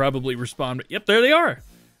 And he'll probably respond. Yep, there they are.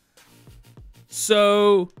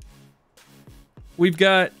 So we've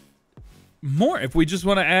got more. If we just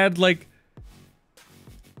want to add like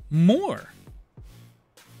more,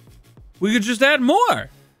 we could just add more.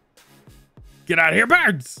 Get out of here,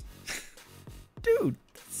 birds. Dude,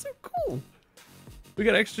 that's so cool. We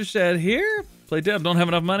got extra shed here. Play down, don't have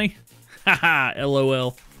enough money. Haha,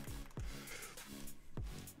 LOL.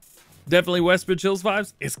 Definitely Westbridge Hills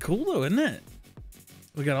vibes. It's cool though, isn't it?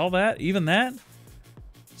 We got all that, even that.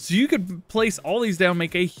 So you could place all these down,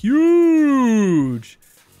 make a huge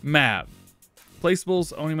map.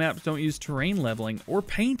 Placeables, only maps don't use terrain leveling or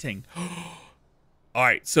painting. All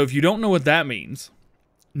right, so if you don't know what that means,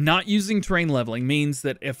 not using terrain leveling means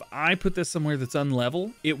that if I put this somewhere that's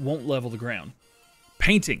unlevel, it won't level the ground.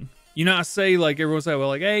 Painting. You know, I say, like, everyone say, well,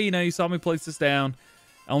 like, hey, you know, you saw me place this down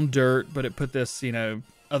on dirt, but it put this, you know,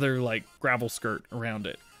 other, like, gravel skirt around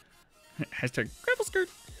it. Hashtag gravel skirt.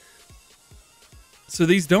 So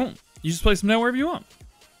these don't. You just place them down wherever you want.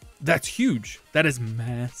 That's huge. That is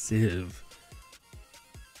massive.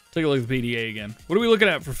 Take a look at the PDA again. What are we looking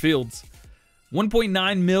at for fields?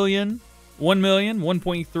 1.9 million. 1 million,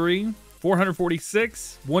 1.3,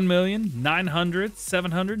 446, 1 million, 900,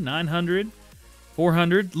 700, 900,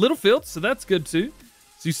 400. Little fields, so that's good too.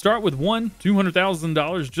 So you start with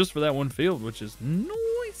 $200,000 just for that one field, which is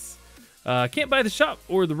nice. Can't buy the shop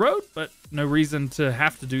or the road, but no reason to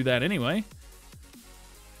have to do that anyway.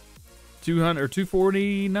 200 or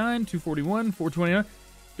 249, 241, 429.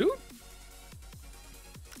 Dude.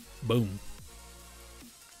 Boom.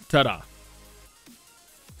 Ta-da.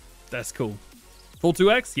 That's cool. Full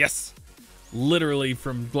 2x? Yes. Literally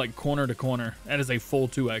from like corner to corner. That is a full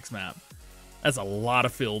 2x map. That's a lot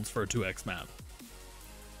of fields for a 2x map.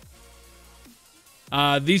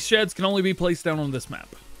 These sheds can only be placed down on this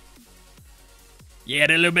map. Yeah,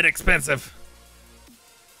 they're a little bit expensive.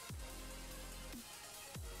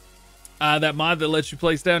 That mod that lets you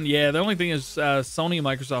place down, yeah, the only thing is Sony and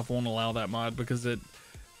Microsoft won't allow that mod because it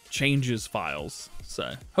changes files.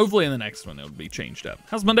 So hopefully in the next one it'll be changed up.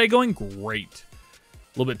 How's Monday going? Great.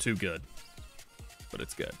 A little bit too good, but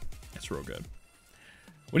it's good. It's real good.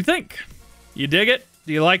 What do you think? You dig it?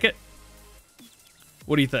 Do you like it?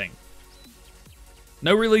 What do you think?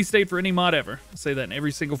 No release date for any mod ever. I say that in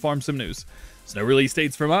every single Farm Sim news. There's no release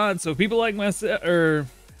dates for mods, so people like myself,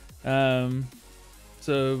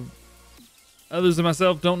 so others than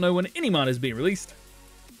myself don't know when any mod is being released.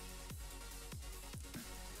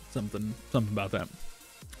 Something about that.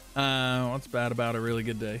 What's bad about a really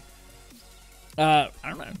good day? I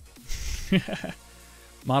don't know.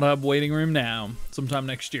 Mod Hub waiting room now. Sometime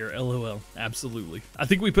next year. LOL. Absolutely. I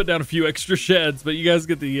think we put down a few extra sheds, but you guys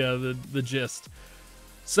get the gist.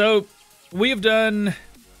 So we have done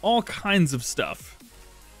all kinds of stuff.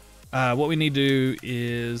 What we need to do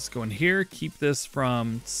is go in here, keep this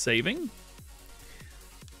from saving.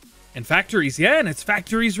 And factories, yeah, and it's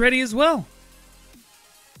factories ready as well.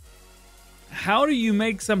 How do you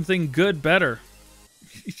make something good better?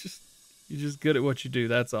 You're just good at what you do.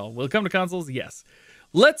 That's all. Will it come to consoles? Yes.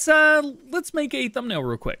 Let's make a thumbnail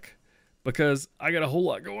real quick because I got a whole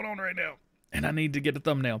lot going on right now and I need to get a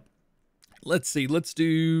thumbnail. Let's see. Let's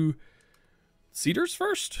do Cedars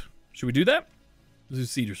first. Should we do that? Let's do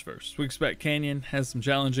Cedars first. Switchback Canyon has some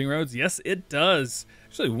challenging roads. Yes, it does.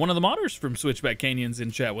 Actually, one of the modders from Switchback Canyon's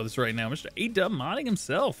in chat with us right now. Mr. A-Dub modding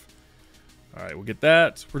himself. All right, we'll get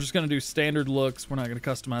that. We're just going to do standard looks. We're not going to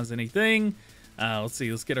customize anything. Let's see.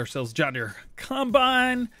 Let's get ourselves John Deere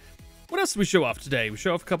Combine. What else did we show off today? We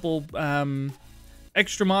show off a couple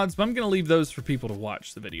extra mods, but I'm going to leave those for people to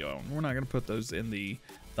watch the video on. We're not going to put those in the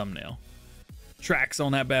thumbnail. Tracks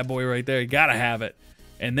on that bad boy right there. You got to have it.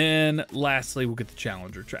 And then lastly, we'll get the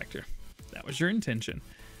Challenger tractor. That was your intention.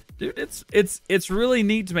 Dude, it's really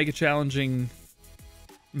neat to make a challenging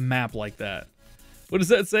map like that. What does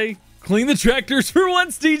that say? Clean the tractors for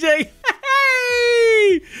once, DJ.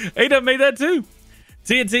 Hey! A-Dub made that too.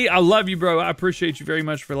 TNT, I love you, bro. I appreciate you very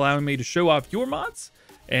much for allowing me to show off your mods.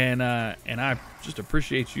 And I just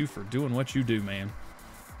appreciate you for doing what you do, man.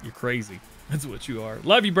 You're crazy. That's what you are.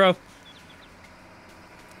 Love you, bro.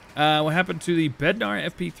 What happened to the Bednar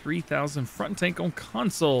FP3000 front tank on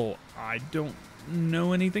console? I don't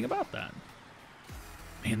know anything about that.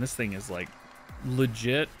 Man, this thing is like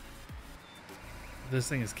legit. This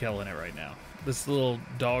thing is killing it right now. This little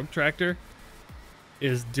dog tractor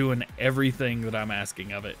is doing everything that I'm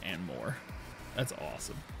asking of it and more. That's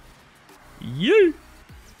awesome. Yeah.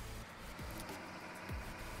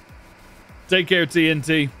 Take care,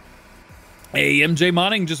 TNT. Hey, MJ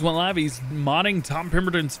Modding just went live. He's modding Tom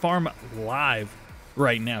Pemberton's farm live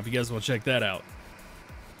right now. If you guys want to check that out.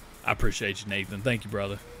 I appreciate you, Nathan. Thank you,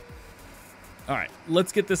 brother. All right,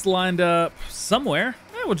 let's get this lined up somewhere.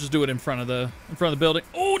 We'll just do it in front of the building.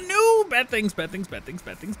 Oh no! Bad things, bad things, bad things,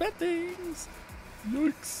 bad things, bad things.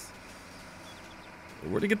 Yikes!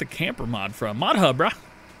 Where'd I get the camper mod from? Mod Hub, brah.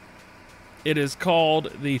 It is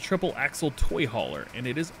called the Triple Axle Toy Hauler, and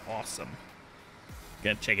it is awesome.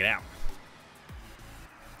 Gotta check it out.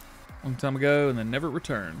 Long time ago, and then never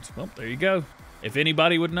returned. Well, there you go. If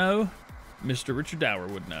anybody would know, Mr. Richard Dower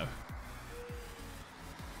would know.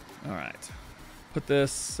 All right. Put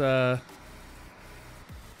this, anybody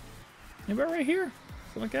right here?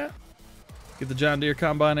 Something like that. Get the John Deere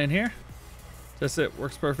Combine in here. That's it.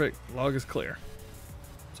 Works perfect. Log is clear.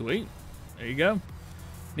 Sweet. There you go.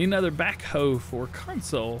 Need another backhoe for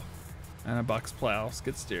console. And a box plow.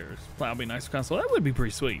 Skid steers. Plow would be nice for console. That would be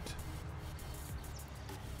pretty sweet.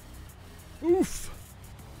 Oof.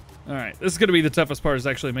 All right. This is going to be the toughest part, is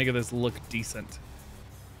actually making this look decent.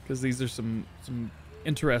 Because these are some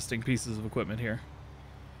interesting pieces of equipment here.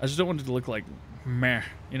 I just don't want it to look like meh.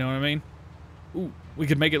 You know what I mean? Ooh, we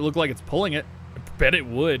could make it look like it's pulling it. I bet it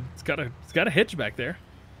would. It's got a hitch back there.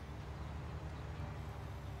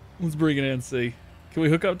 Let's bring it in and see. Can we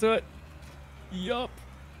hook up to it? Yup.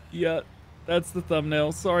 Yeah, that's the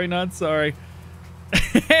thumbnail. Sorry, not sorry.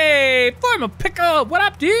 Hey, Form a Pickle. What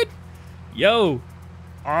up, dude? Yo,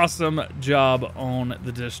 awesome job on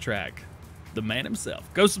the diss track. The man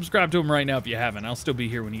himself. Go subscribe to him right now if you haven't. I'll still be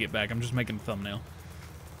here when you get back. I'm just making a thumbnail.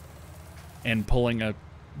 And pulling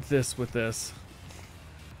this with this.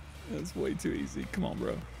 That's way too easy. Come on,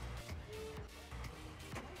 bro.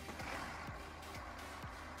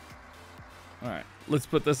 All right, let's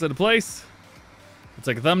put this into place. We'll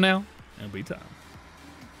take a thumbnail, and it'll be time.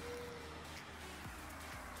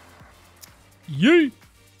 Yay! What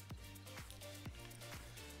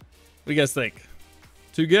do you guys think?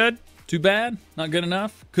 Too good? Too bad? Not good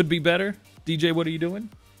enough? Could be better? DJ, what are you doing?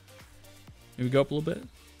 Maybe go up a little bit.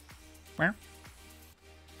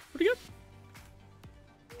 Pretty good.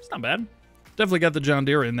 It's not bad. Definitely got the John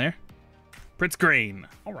Deere in there. Pritz Green.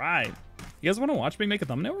 All right. You guys want to watch me make a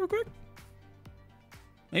thumbnail real quick?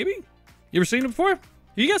 Maybe? You ever seen it before?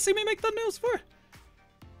 You guys see me make thumbnails before?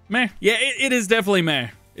 Meh. Yeah, it is definitely meh.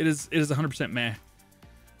 It is 100% meh.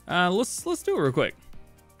 Let's do it real quick.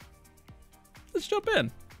 Let's jump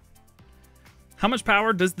in. How much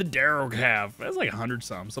power does the Darrow have? That's like 100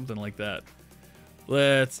 something like that.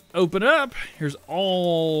 Let's open up. Here's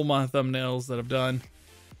all my thumbnails that I've done.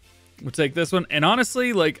 We'll take this one. And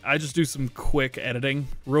honestly, like, I just do some quick editing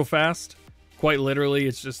real fast. Quite literally,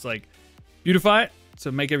 it's just like beautify it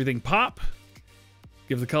to make everything pop.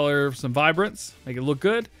 Give the color some vibrance. Make it look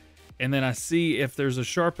good. And then I see if there's a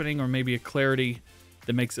sharpening or maybe a clarity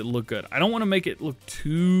that makes it look good. I don't want to make it look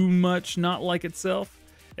too much not like itself.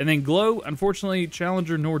 And then glow, unfortunately,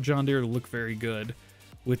 Challenger nor John Deere look very good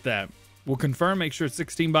with that. We'll confirm, make sure it's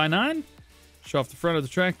 16:9. Show off the front of the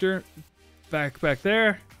tractor. Back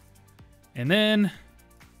there. And then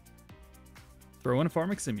throw in a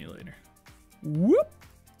farming simulator. Whoop.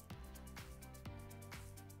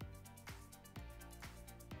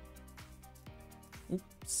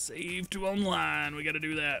 Save to online. We got to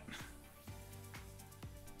do that.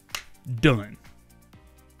 Done.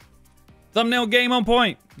 Thumbnail game on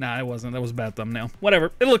point. Nah, it wasn't. That was a bad thumbnail.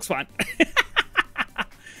 Whatever. It looks fine.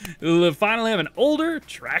 We'll finally have an older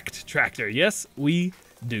tracked tractor. Yes, we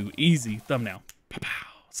do. Easy thumbnail. Pow-pow.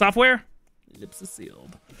 Software. Lips are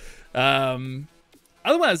sealed.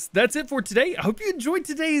 Otherwise, that's it for today. I hope you enjoyed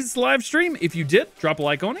today's live stream. If you did, drop a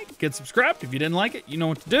like on it. Get subscribed. If you didn't like it, you know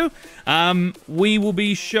what to do. We will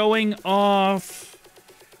be showing off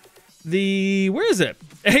the... Where is it?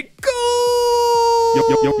 Hey,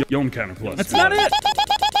 go! Yom Counter Plus. That's not it.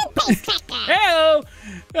 Heyo!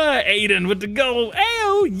 Aiden with the goal.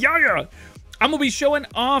 Heyo! Yeah! I'm going to be showing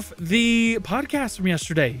off the podcast from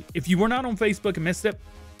yesterday. If you were not on Facebook and missed it,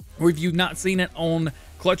 or if you've not seen it on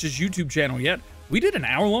Clutch's YouTube channel yet, we did an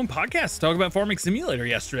hour-long podcast talking about Farming Simulator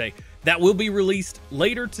yesterday. That will be released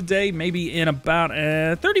later today, maybe in about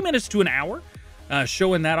 30 minutes to an hour,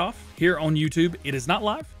 showing that off here on YouTube. It is not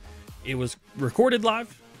live. It was recorded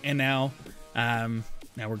live, and now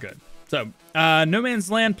we're good. So, No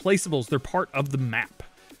Man's Land placeables, they're part of the map.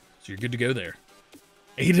 So you're good to go there.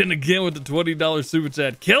 Aiden again with the $20 super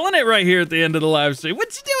chat. Killing it right here at the end of the live stream.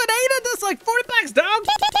 What you doing, Aiden? That's like 40 bucks, dog.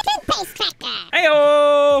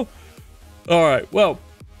 Hey-oh! All right, well,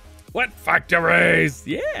 what factories?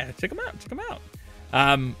 Yeah, check them out, check them out.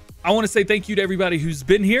 I want to say thank you to everybody who's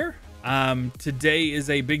been here. Today is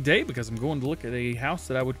a big day because I'm going to look at a house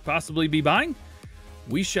that I would possibly be buying.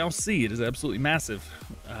 We shall see. It is absolutely massive.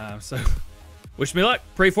 So wish me luck.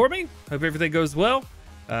 Pray for me. Hope everything goes well.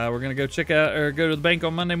 We're going to go check out or go to the bank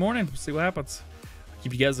on Monday morning. See what happens.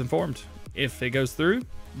 Keep you guys informed. If it goes through,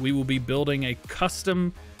 we will be building a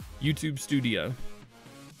custom YouTube studio.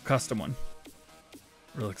 Custom one.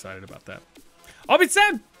 Real excited about that. All being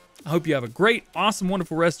said, I hope you have a great, awesome,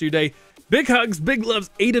 wonderful rest of your day. Big hugs, big loves.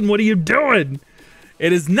 Aiden, what are you doing?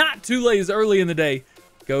 It is not too late. It's early in the day.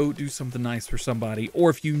 Go do something nice for somebody. Or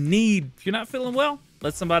if you're not feeling well,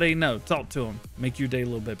 let somebody know. Talk to them. Make your day a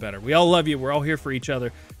little bit better. We all love you. We're all here for each other.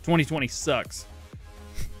 2020 sucks.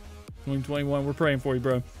 2021, we're praying for you,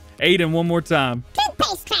 bro. Aiden, one more time.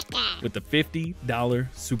 With the $50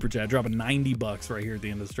 super chat. Dropping 90 bucks right here at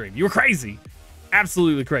the end of the stream. You were crazy.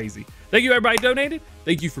 Absolutely crazy. Thank you, everybody donated.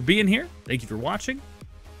 Thank you for being here. Thank you for watching.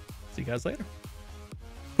 See you guys later.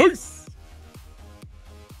 Peace.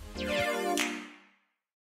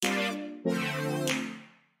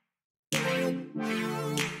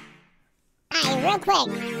 Real quick,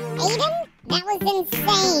 Aiden, that was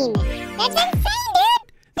insane. That's insane, dude.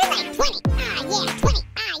 That's like 20. Yeah, 20.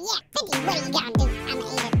 Yeah, 50. What are you gonna do? I'm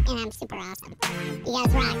Aiden, and I'm super awesome. You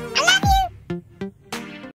guys rock. I love